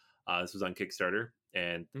out. This was on Kickstarter,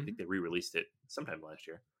 and I think they re-released it sometime last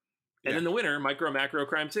year. And then the winner, Micro Macro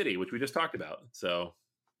Crime City, which we just talked about. So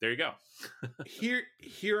there you go.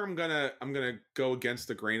 Here I'm gonna go against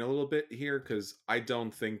the grain a little bit here, because I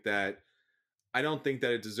don't think that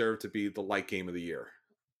it deserved to be the light game of the year.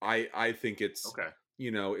 I think it's Okay.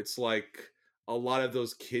 It's like a lot of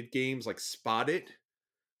those kid games like Spot It,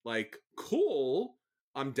 like cool,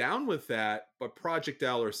 I'm down with that, but Project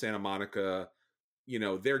L or Santa Monica,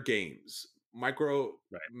 they're games.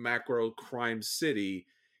 Macro Crime City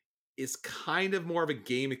is kind of more of a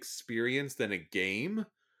game experience than a game,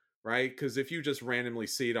 right? Because if you just randomly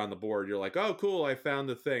see it on the board, you're like, oh, cool, I found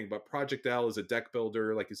the thing. But Project L is a deck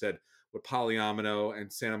builder, like you said, with Polyomino,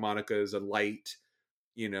 and Santa Monica is a light,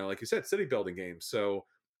 like you said, city building game. So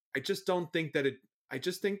I just don't think that I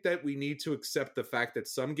just think that we need to accept the fact that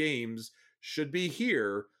some games should be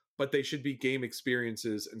here, but they should be game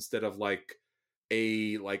experiences instead of like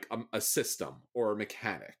a system or a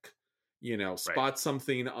mechanic. Spot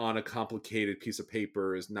something on a complicated piece of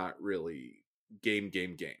paper is not really game.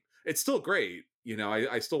 It's still great.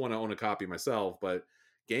 I still want to own a copy myself, but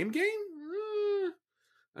game?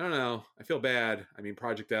 I don't know. I feel bad. I mean,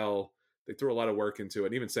 Project L, they threw a lot of work into it,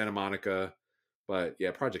 and even Santa Monica. But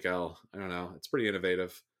yeah, Project L, I don't know. It's pretty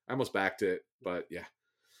innovative. I almost backed it, but yeah.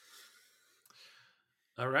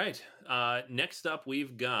 All right. Next up,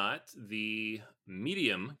 we've got the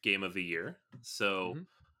medium game of the year. So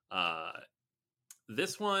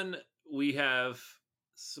this one, we have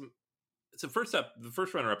some. So first up, the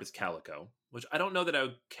first runner-up is Calico, which I don't know that I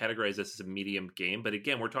would categorize this as a medium game. But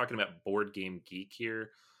again, we're talking about Board Game Geek here,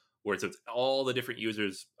 where it's all the different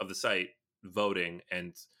users of the site voting,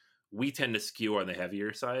 and we tend to skew on the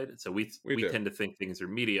heavier side. So we tend to think things are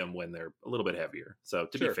medium when they're a little bit heavier. So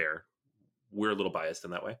to be fair, we're a little biased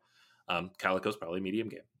in that way. Calico's probably a medium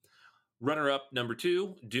game. Runner-up number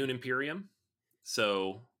 2, Dune Imperium.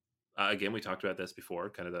 So again, we talked about this before,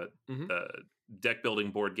 kind of the deck building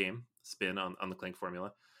board game spin on the Clank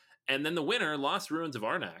formula. And then the winner, Lost Ruins of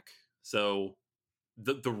Arnak. So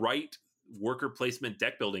the right worker placement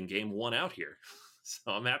deck building game won out here.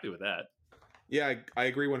 So I'm happy with that. Yeah, I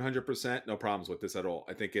agree 100%. No problems with this at all.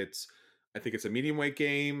 I think it's a medium weight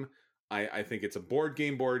game. I think it's a board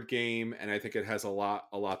game, and I think it has a lot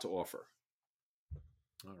to offer.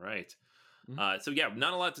 All right. So yeah,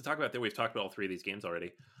 not a lot to talk about there. We've talked about all 3 of these games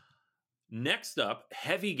already. Next up,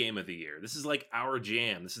 heavy game of the year. This is like our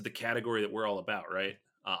jam. This is the category that we're all about, right?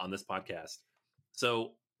 On this podcast.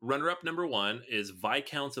 So runner-up number 1 is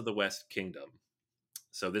Viscounts of the West Kingdom.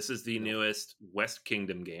 So this is the newest West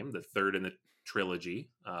Kingdom game, the 3rd in the trilogy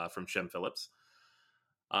from Shem Phillips.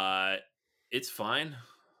 It's fine.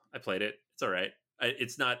 I played it. It's all right.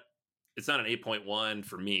 It's not an 8.1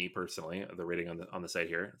 for me personally, the rating on the site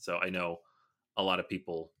here. So I know a lot of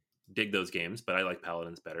people dig those games, but I like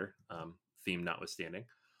Paladins better, theme notwithstanding.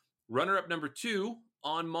 Runner-up number 2,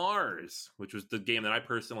 On Mars, which was the game that I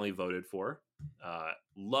personally voted for.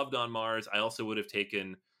 Loved On Mars. I also would have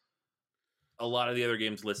taken a lot of the other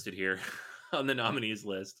games listed here on the nominees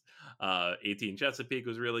list. 18 Chesapeake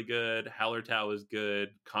was really good. Hallertau was good.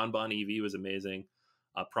 Kanban EV was amazing.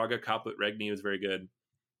 Praga Caput Regni was very good.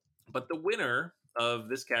 But the winner of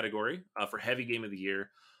this category for heavy game of the year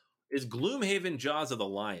is Gloomhaven Jaws of the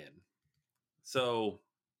Lion. So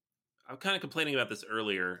I'm kind of complaining about this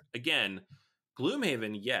earlier. Again,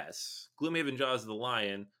 Gloomhaven, yes. Gloomhaven Jaws of the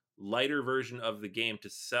Lion, lighter version of the game to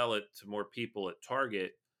sell it to more people at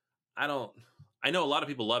Target. I know a lot of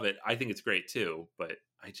people love it. I think it's great too, but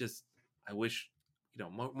I wish,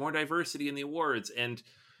 more diversity in the awards. And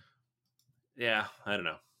yeah, I don't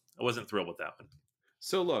know. I wasn't thrilled with that one.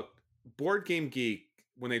 So look, Board Game Geek,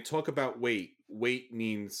 when they talk about weight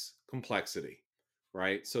means complexity,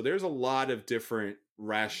 right? So there's a lot of different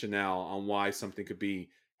rationale on why something could be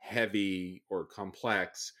heavy or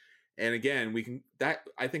complex. And again,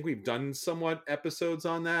 I think we've done somewhat episodes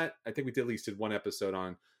on that. I think we at least did one episode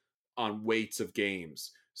on weights of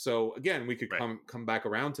games. So again, we could come back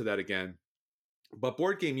around to that again. But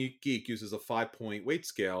Board Game Geek uses a 5-point weight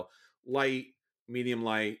scale: light, medium,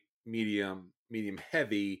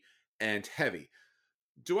 heavy, and heavy.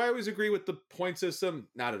 Do I always agree with the point system?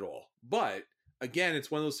 Not at all. But again, it's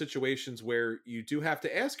one of those situations where you do have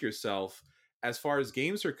to ask yourself, as far as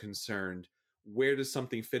games are concerned, where does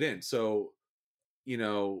something fit in? So,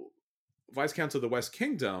 Viscounts of the West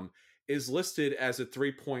Kingdom is listed as a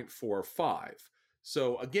 3.45.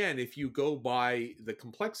 So again, if you go by the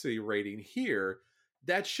complexity rating here,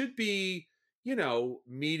 that should be,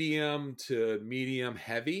 medium to medium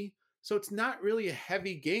heavy. So it's not really a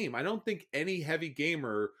heavy game. I don't think any heavy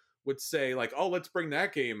gamer would say like, oh, let's bring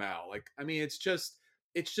that game out. Like, I mean, it's just,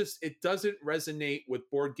 it's just, it doesn't resonate with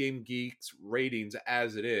Board Game Geek's ratings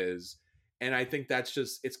as it is. And I think that's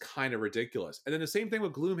just, it's kind of ridiculous. And then the same thing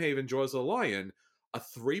with Gloomhaven Jaws of the Lion, a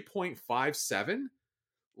 3.57.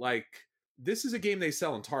 Like, this is a game they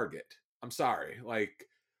sell in Target. I'm sorry. Like,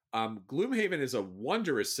 Gloomhaven is a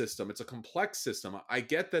wondrous system. It's a complex system. I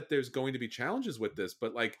get that there's going to be challenges with this,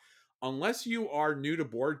 but like, unless you are new to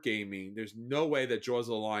board gaming, there's no way that Jaws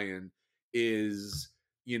of the Lion is,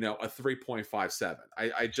 a 3.57.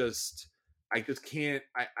 I just can't.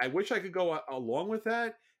 I wish I could go along with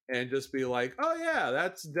that and just be like, oh yeah,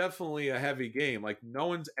 that's definitely a heavy game. Like, no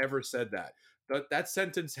one's ever said that. That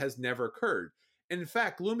sentence has never occurred. In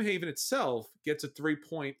fact, Gloomhaven itself gets a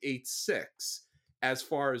 3.86 as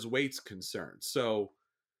far as weight's concerned. So,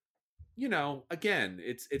 again,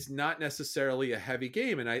 it's not necessarily a heavy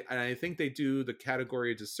game, and I think they do the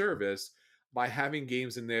category a disservice by having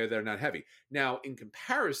games in there that are not heavy. Now, in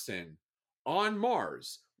comparison, On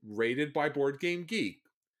Mars, rated by Board Game Geek,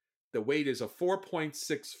 the weight is a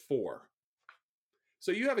 4.64.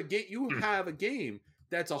 So you have a game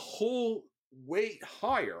that's a whole weight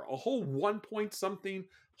higher, a whole 1 point something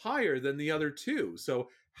higher than the other two. So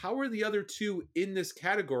how are the other two in this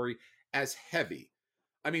category as heavy?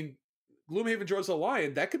 I mean, Gloomhaven Jaws of the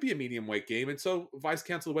Lion, that could be a medium weight game, and so Vice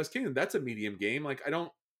Council of the West Kingdom, that's a medium game. Like,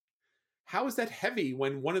 how is that heavy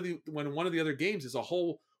when one of the other games is a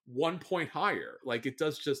whole 1 point higher? Like, it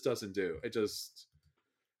just doesn't do. It just,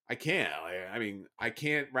 I can't. I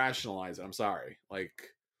can't rationalize it. I'm sorry.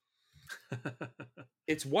 Like,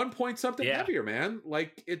 it's 1 point something heavier, man.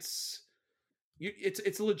 Like, it's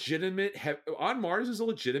legitimate. On Mars is a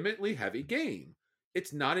legitimately heavy game.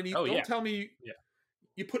 It's not an easy. Don't tell me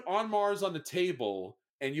you put On Mars on the table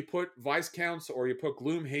and you put Vice Council or you put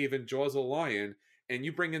Gloomhaven Jaws of the Lion and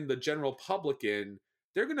you bring in the general public in,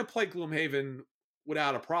 they're going to play Gloomhaven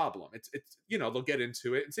without a problem. It's they'll get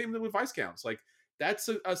into it. And same thing with Vice Council. Like, that's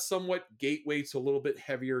a somewhat gateway to a little bit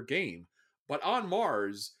heavier game. But On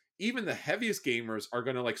Mars, even the heaviest gamers are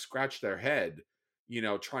going to like scratch their head,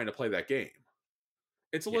 trying to play that game.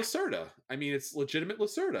 It's a Lacerda. I mean, it's legitimate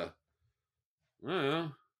Lacerda. I don't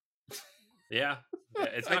know. Yeah.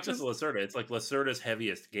 It's not just Lacerda. It's like Lacerda's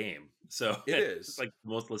heaviest game. So it is. It's like the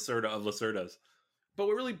most Lacerda of Lacerdas. But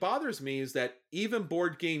what really bothers me is that even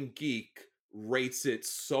Board Game Geek rates it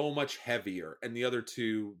so much heavier and the other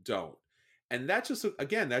two don't. And that's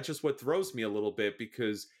just what throws me a little bit,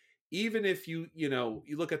 because even if you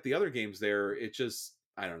look at the other games there, it just,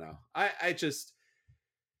 I don't know.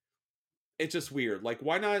 It's just weird. Like,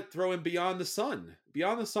 why not throw in Beyond the Sun?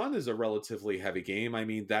 Beyond the Sun is a relatively heavy game. I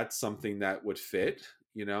mean, that's something that would fit,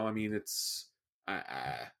 I mean, it's,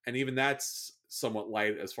 and even that's somewhat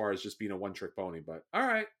light as far as just being a one-trick pony, but all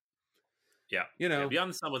right. Yeah. Beyond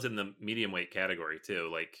the Sun was in the medium weight category too.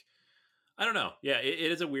 Like, I don't know. Yeah,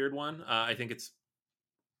 it is a weird one. I think it's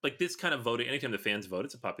like this kind of voting. Anytime the fans vote,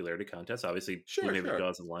 it's a popularity contest. Obviously, sure.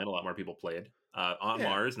 Jaws of the Lion, a lot more people played. On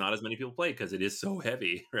Mars, not as many people played because it is so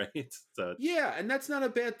heavy, right? So yeah, and that's not a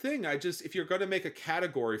bad thing. If you're going to make a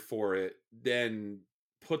category for it, then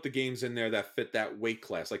put the games in there that fit that weight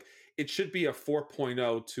class. Like, it should be a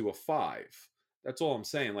 4.0 to a 5. That's all I'm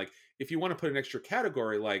saying. Like, if you want to put an extra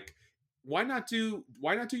category, like, why not do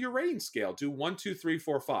your rating scale? Do 1, 2, 3,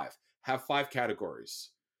 4, 5. Have 5 categories,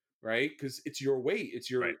 right? Because it's your weight. It's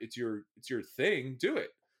your thing. Do it.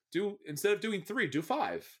 Instead of doing 3, do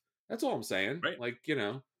 5. That's all I'm saying. Right. Like,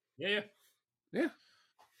 Yeah.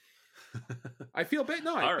 I feel bad.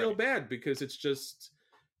 No, I feel bad because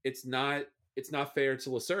it's not fair to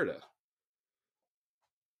Lacerda.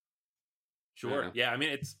 Sure. Yeah. I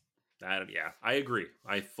mean, I agree.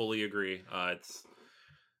 I fully agree. It's,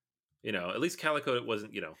 at least Calico, it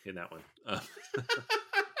wasn't, in that one.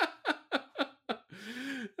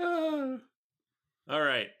 All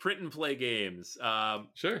right. Print and play games.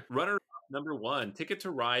 Sure. Runner number 1, Ticket to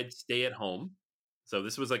Ride, Stay at Home. So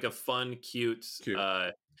this was like a fun, cute.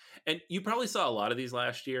 And you probably saw a lot of these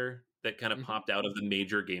last year that kind of popped out of the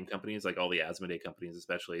major game companies, like all the Asmodee companies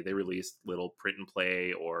especially. They released little print and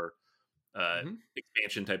play or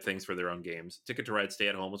expansion type things for their own games. Ticket to Ride, Stay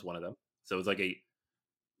at Home was one of them. So it was like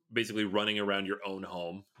basically running around your own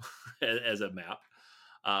home as a map.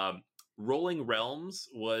 Rolling Realms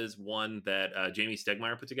was one that Jamie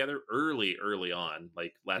Stegmaier put together early on,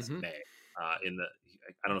 like last May. I don't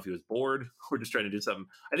know if he was bored or just trying to do something.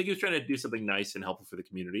 I think he was trying to do something nice and helpful for the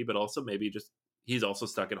community, but also maybe just he's also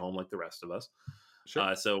stuck at home like the rest of us.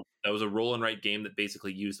 Sure. So that was a roll and write game that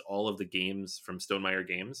basically used all of the games from Stonemaier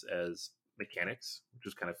Games as mechanics, which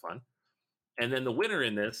was kind of fun. And then the winner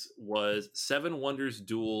in this was Seven Wonders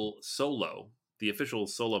Duel Solo, the official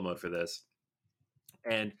solo mode for this.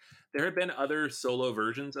 And there had been other solo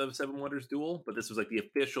versions of Seven Wonders Duel, but this was like the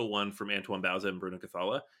official one from Antoine Bauza and Bruno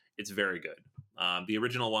Cathala. It's very good. The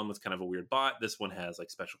original one was kind of a weird bot. This one has like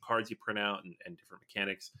special cards you print out and different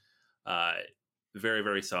mechanics. Very,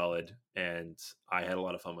 very solid. And I had a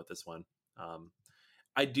lot of fun with this one.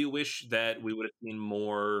 I do wish that we would have seen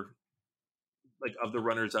more like of the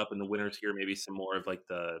runners up and the winners here, maybe some more of like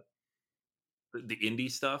the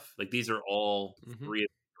indie stuff. Like these are all three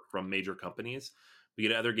from major companies. We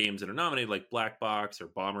get other games that are nominated like Black Box or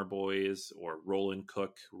Bomber Boys or Roll and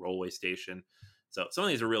Cook, Rollway Station. So some of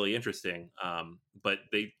these are really interesting, but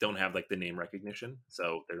they don't have like the name recognition.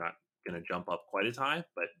 So they're not going to jump up quite as high,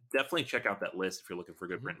 but definitely check out that list if you're looking for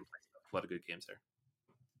good print and play stuff. A lot of good games there.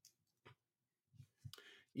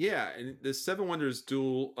 Yeah, and the Seven Wonders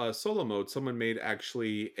Duel solo mode, someone made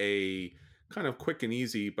actually a kind of quick and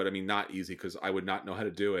easy, but I mean not easy because I would not know how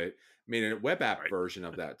to do it, made a web app version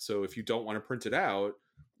of that. So if you don't want to print it out,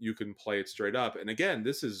 you can play it straight up. And again,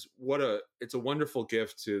 this is it's a wonderful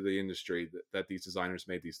gift to the industry that these designers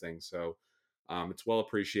made these things. So it's well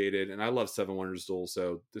appreciated. And I love Seven Wonders Duel,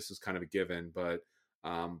 so this is kind of a given, but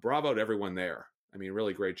bravo to everyone there. I mean,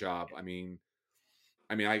 really great job. I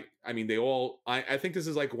think this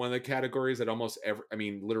is like one of the categories that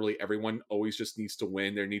literally everyone always just needs to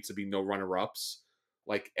win. There needs to be no runner-ups.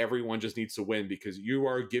 Like everyone just needs to win because you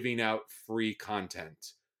are giving out free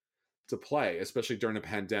content to play, especially during a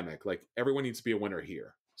pandemic. Like everyone needs to be a winner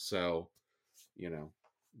here. So,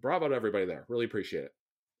 bravo to everybody there. Really appreciate it.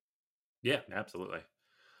 Yeah, absolutely.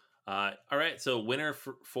 All right. So winner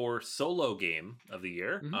for solo game of the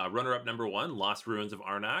year, runner-up number 1, Lost Ruins of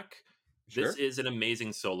Arnak. This is an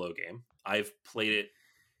amazing solo game. I've played it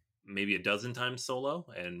maybe a dozen times solo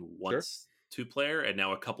and once 2-player, and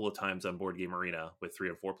now a couple of times on Board Game Arena with 3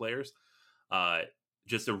 or 4 players.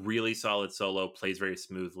 Just a really solid solo, plays very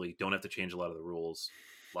smoothly. Don't have to change a lot of the rules.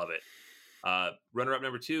 Love it. Runner-up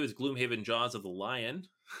number 2 is Gloomhaven Jaws of the Lion.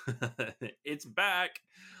 It's back.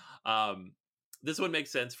 This one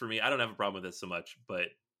makes sense for me. I don't have a problem with this so much, but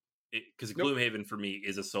because Gloomhaven for me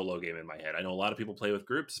is a solo game in my head. I know a lot of people play with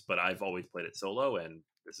groups, but I've always played it solo, and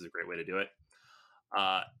this is a great way to do it.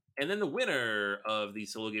 And then the winner of the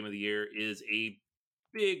solo game of the year is a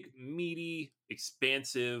big, meaty,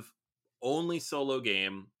 expansive, only solo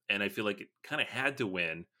game, and I feel like it kind of had to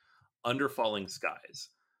win, Under Falling Skies,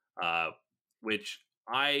 which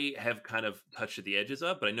I have kind of touched at the edges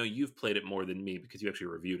of, but I know you've played it more than me because you actually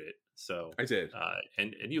reviewed it. So I did,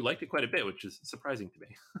 and you liked it quite a bit, which is surprising to me.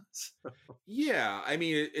 So. Yeah, I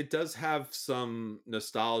mean, it does have some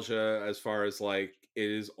nostalgia as far as like it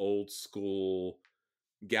is old school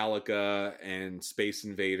Galaga and Space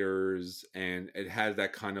Invaders, and it has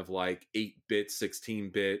that kind of like 8-bit,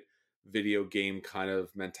 16-bit video game kind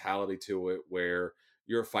of mentality to it, where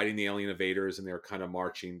you're fighting the alien invaders and they're kind of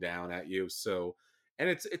marching down at you. So, and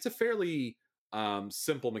it's a fairly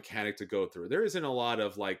simple mechanic to go through. There isn't a lot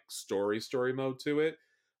of like story mode to it,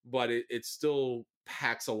 but it still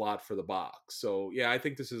packs a lot for the box. So yeah, I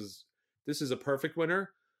think this is a perfect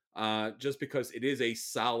winner, just because it is a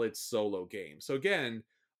solid solo game. So again,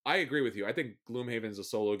 I agree with you. I think Gloomhaven is a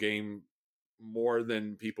solo game more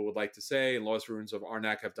than people would like to say, and Lost Ruins of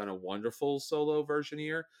Arnak have done a wonderful solo version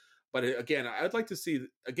here. But again, I'd like to see,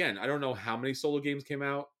 again, I don't know how many solo games came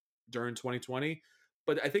out during 2020,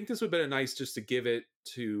 but I think this would have been nice just to give it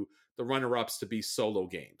to the runner-ups to be solo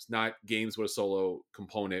games, not games with a solo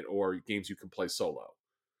component or games you can play solo.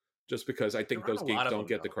 Just because I think those games don't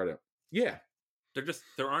get the credit. Yeah.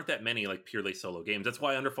 There aren't that many like purely solo games. That's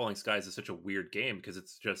why Under Falling Skies is such a weird game, because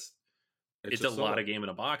it's a lot of game in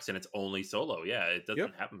a box and it's only solo. Yeah, it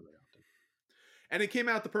doesn't happen very often. And it came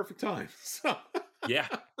out at the perfect time. So yeah,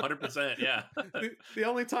 100%. Yeah. the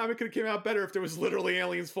only time it could have came out better if there was literally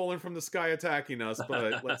aliens falling from the sky attacking us,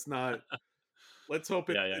 but let's hope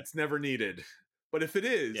it's never needed. But if it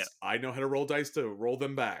is, I know how to roll dice to roll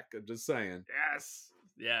them back. I'm just saying. Yes.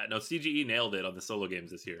 Yeah. No, CGE nailed it on the solo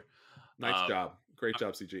games this year. Nice job. Great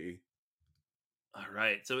job, CGE. All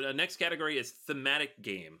right. So the next category is thematic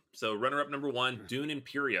game. So runner-up number 1, Dune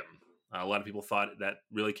Imperium. A lot of people thought that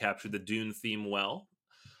really captured the Dune theme well.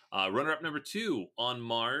 Runner-up number 2, On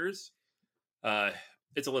Mars.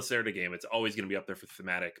 It's a Lacerda game. It's always going to be up there for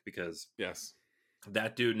thematic because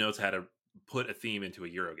that dude knows how to put a theme into a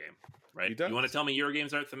Euro game, right? You want to tell me Euro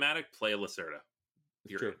games aren't thematic? Play a Lacerda.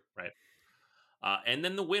 True. Right? And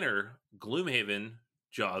then the winner, Gloomhaven,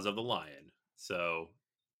 Jaws of the Lion. So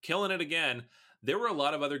killing it again. There were a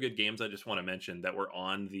lot of other good games I just want to mention that were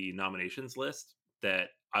on the nominations list that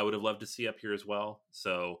I would have loved to see up here as well.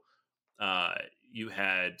 So you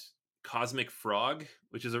had Cosmic Frog,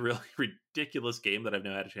 which is a really ridiculous game that I've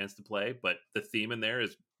now had a chance to play, but the theme in there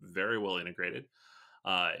is very well integrated.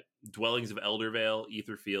 Dwellings of Eldervale,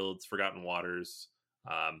 Etherfields, Forgotten Waters,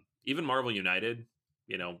 even Marvel United,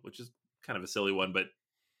 which is kind of a silly one, but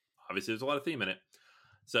obviously there's a lot of theme in it.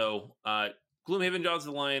 So Gloomhaven Jaws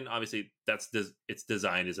of the Lion, obviously it's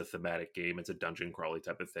designed as a thematic game. It's a dungeon crawly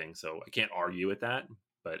type of thing, so I can't argue with that.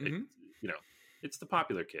 But it's the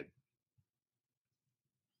popular kid.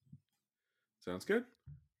 Sounds good.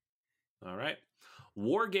 All right.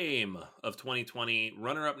 War Game of 2020,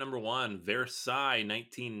 runner-up number 1, Versailles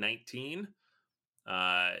 1919.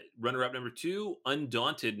 Runner-up number 2,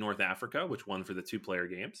 Undaunted North Africa, which won for the 2-player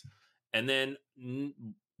games. And then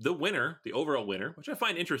the winner, the overall winner, which I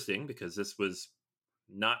find interesting because this was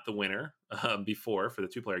not the winner before for the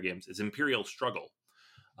 2-player games, is Imperial Struggle.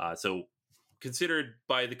 So considered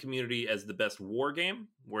by the community as the best war game,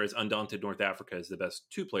 whereas Undaunted North Africa is the best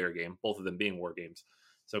 2-player game, both of them being war games.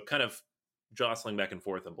 So kind of jostling back and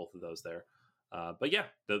forth on both of those there. But yeah,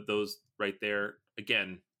 those right there.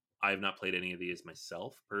 Again, I have not played any of these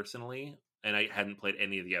myself personally, and I hadn't played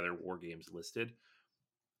any of the other war games listed.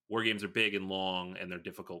 War games are big and long, and they're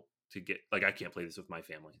difficult to get. Like, I can't play this with my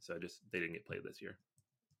family, so they didn't get played this year.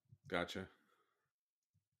 Gotcha.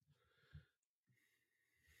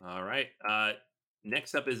 All right.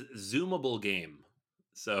 Next up is Zoomable Game.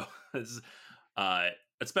 So this is a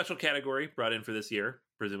special category brought in for this year,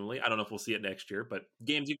 presumably. I don't know if we'll see it next year, but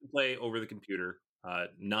games you can play over the computer,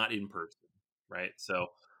 not in person, right? So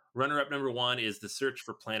runner-up number 1 is The Search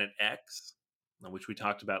for Planet X, which we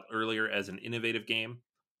talked about earlier as an innovative game.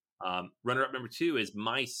 Runner-up number 2 is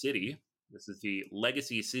My City. This is the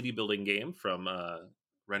legacy city building game from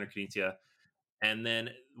Renner Knizia. And then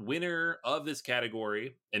winner of this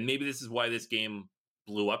category, and maybe this is why this game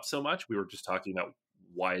blew up so much. We were just talking about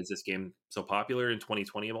why is this game so popular in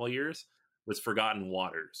 2020 of all years, was Forgotten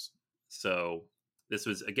Waters. So this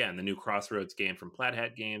was, again, the new Crossroads game from Plaid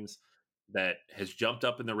Hat Games that has jumped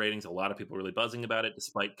up in the ratings. A lot of people are really buzzing about it,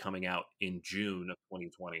 despite coming out in June of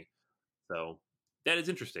 2020. So that is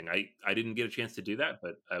interesting. I didn't get a chance to do that,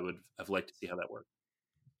 but I would have liked to see how that worked.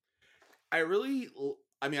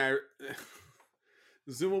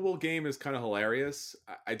 Zoomable Game is kind of hilarious.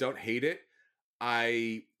 I don't hate it.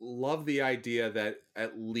 I love the idea that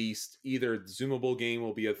at least either Zoomable Game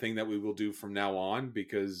will be a thing that we will do from now on,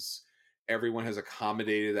 because everyone has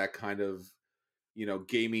accommodated that kind of,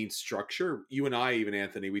 gaming structure. You and I, even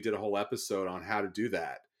Anthony, we did a whole episode on how to do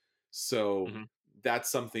that. So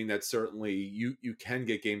that's something that certainly you can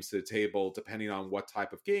get games to the table depending on what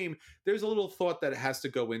type of game. There's a little thought that has to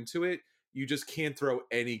go into it. You just can't throw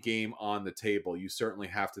any game on the table. You certainly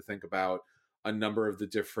have to think about a number of the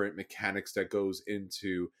different mechanics that goes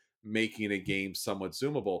into making a game somewhat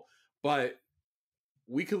zoomable. But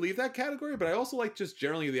we could leave that category, but I also like just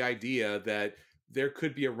generally the idea that there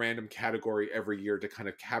could be a random category every year to kind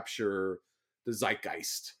of capture the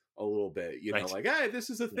zeitgeist a little bit. Right. Like, hey, this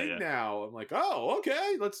is a thing now. I'm like, oh,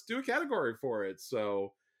 okay, let's do a category for it.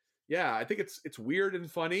 So yeah, I think it's weird and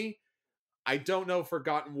funny. I don't know if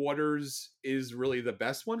Forgotten Waters is really the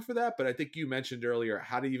best one for that, but I think you mentioned earlier,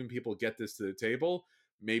 how do even people get this to the table?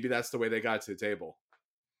 Maybe that's the way they got to the table.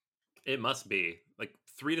 It must be. Like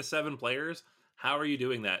 3 to 7 players. How are you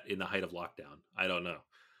doing that in the height of lockdown? I don't know.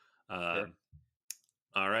 Sure.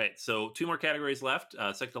 All right. So 2 more categories left.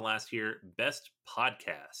 Second to last here, Best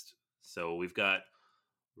Podcast. So we've got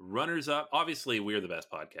runners up. Obviously, we're the best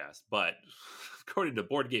podcast, but according to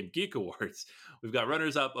Board Game Geek Awards, we've got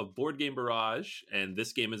runners up of Board Game Barrage and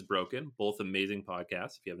This Game is Broken. Both amazing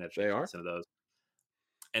podcasts. If you haven't had a chance to listen to those.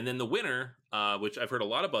 And then the winner, which I've heard a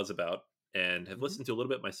lot of buzz about and have listened to a little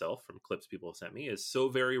bit myself from clips people have sent me, is So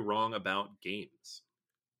Very Wrong About Games.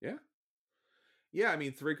 Yeah. Yeah, I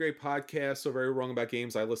mean, 3 great podcasts, So Very Wrong About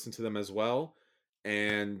Games. I listen to them as well.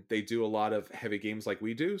 And they do a lot of heavy games like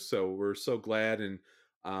we do. So we're so glad. And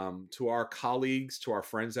to our colleagues, to our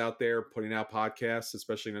friends out there putting out podcasts,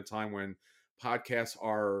 especially in a time when podcasts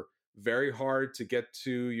are very hard to get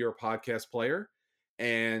to your podcast player,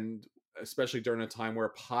 and especially during a time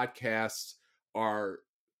where podcasts are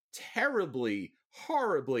terribly,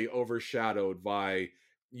 horribly overshadowed by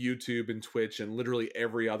YouTube and Twitch and literally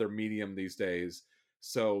every other medium these days.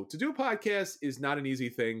 So to do a podcast is not an easy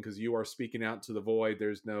thing, because you are speaking out to the void.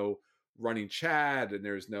 There's no running chat, and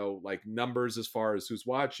there's no like numbers as far as who's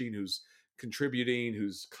watching, who's contributing,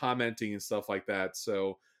 who's commenting and stuff like that.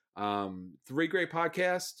 So 3 great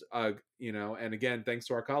podcasts, and again, thanks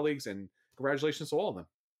to our colleagues, and congratulations to all of them.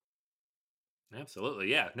 Absolutely.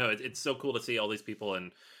 Yeah, no, it's so cool to see all these people,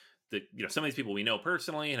 and some of these people we know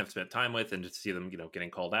personally and have spent time with, and to see them, getting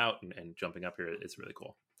called out and jumping up here, it's really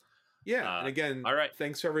cool. Yeah, and again, all right.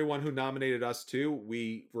 thanks to everyone who nominated us too.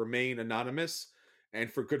 We remain anonymous,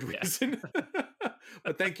 and for good reason.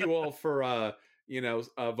 But thank you all for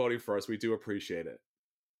voting for us. We do appreciate it.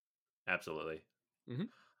 Absolutely. Mm-hmm.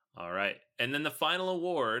 All right. And then the final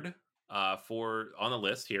award for on the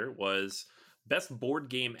list here was Best Board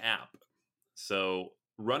Game App. So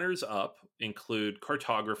runners up include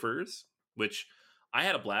Cartographers, which I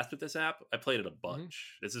had a blast with this app. I played it a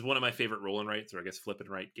bunch. This is one of my favorite roll and writes, or I guess flip and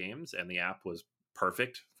write games, and the app was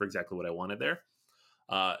perfect for exactly what I wanted there.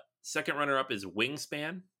 Second runner up is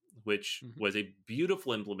Wingspan, which was a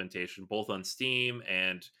beautiful implementation, both on Steam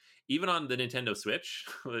and even on the Nintendo Switch.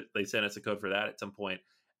 They sent us a code for that at some point,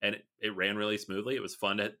 and it ran really smoothly. It was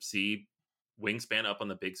fun to see Wingspan up on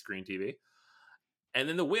the big screen TV. And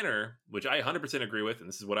then the winner, which I 100% agree with, and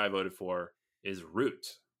this is what I voted for, is Root.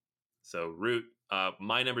 So Root,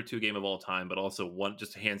 my number 2 game of all time, but also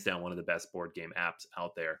just hands down one of the best board game apps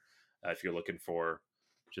out there if you're looking for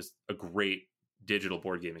just a great digital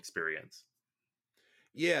board game experience.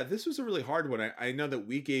 Yeah, this was a really hard one. I know that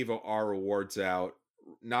we gave our awards out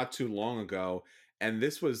not too long ago, and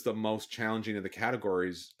this was the most challenging of the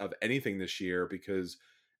categories of anything this year because,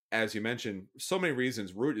 as you mentioned, so many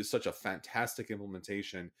reasons. Root is such a fantastic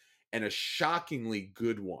implementation and a shockingly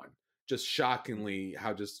good one. Just shockingly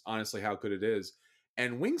honestly how good it is.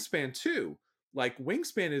 And Wingspan too. Like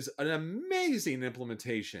Wingspan is an amazing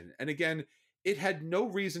implementation. And again, it had no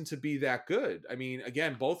reason to be that good. I mean,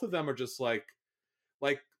 again, both of them are just like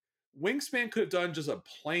Wingspan could have done just a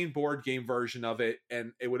plain board game version of it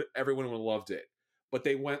and everyone would have loved it. But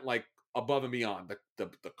they went like above and beyond. The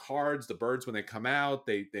cards, the birds, when they come out,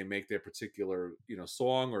 they make their particular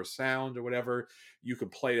song or sound or whatever. You can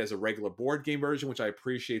play it as a regular board game version, which I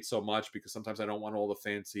appreciate so much because sometimes I don't want all the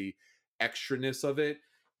fancy extraness of it.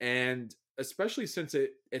 And especially since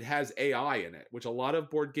it has AI in it, which a lot of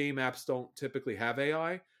board game apps don't typically have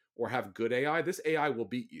AI or have good AI. This AI will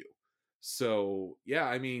beat you. So, yeah,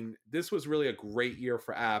 I mean, this was really a great year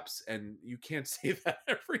for apps, and you can't say that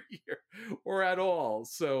every year or at all.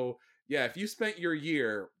 So, yeah, if you spent your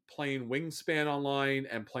year playing Wingspan online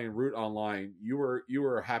and playing Root online, you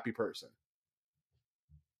were a happy person.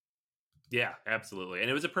 Yeah, absolutely. And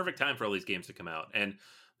it was a perfect time for all these games to come out. And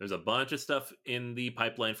there's a bunch of stuff in the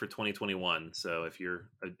pipeline for 2021. So if you're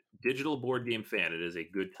a digital board game fan, it is a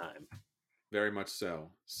good time. Very much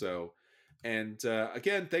so. And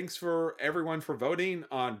again, thanks for everyone for voting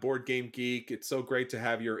on Board Game Geek. It's so great to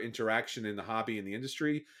have your interaction in the hobby and the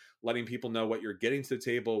industry, letting people know what you're getting to the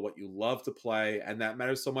table, what you love to play, and that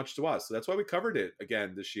matters so much to us. So that's why we covered it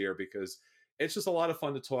again this year, because it's just a lot of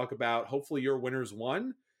fun to talk about. Hopefully your winners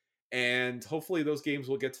won, and hopefully those games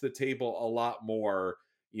will get to the table a lot more,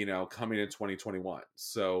 coming in 2021.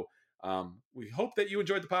 So we hope that you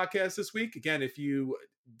enjoyed the podcast this week. Again, if you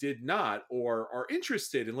did not or are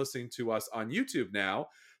interested in listening to us on YouTube now,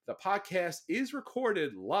 the podcast is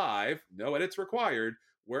recorded live, no edits required.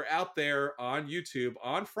 We're out there on YouTube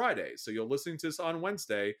on Friday. So you're listening to us on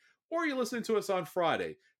Wednesday or you're listening to us on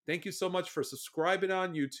Friday. Thank you so much for subscribing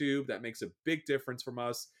on YouTube. That makes a big difference from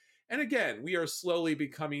us. And again, we are slowly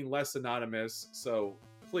becoming less anonymous. So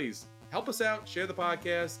please help us out, share the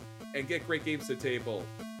podcast, and get great games to the table.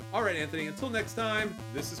 All right, Anthony, until next time,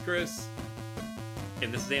 this is Chris.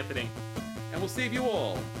 And this is Anthony. And we'll save you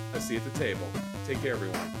all a seat at the table. Take care,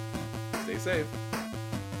 everyone. Stay safe.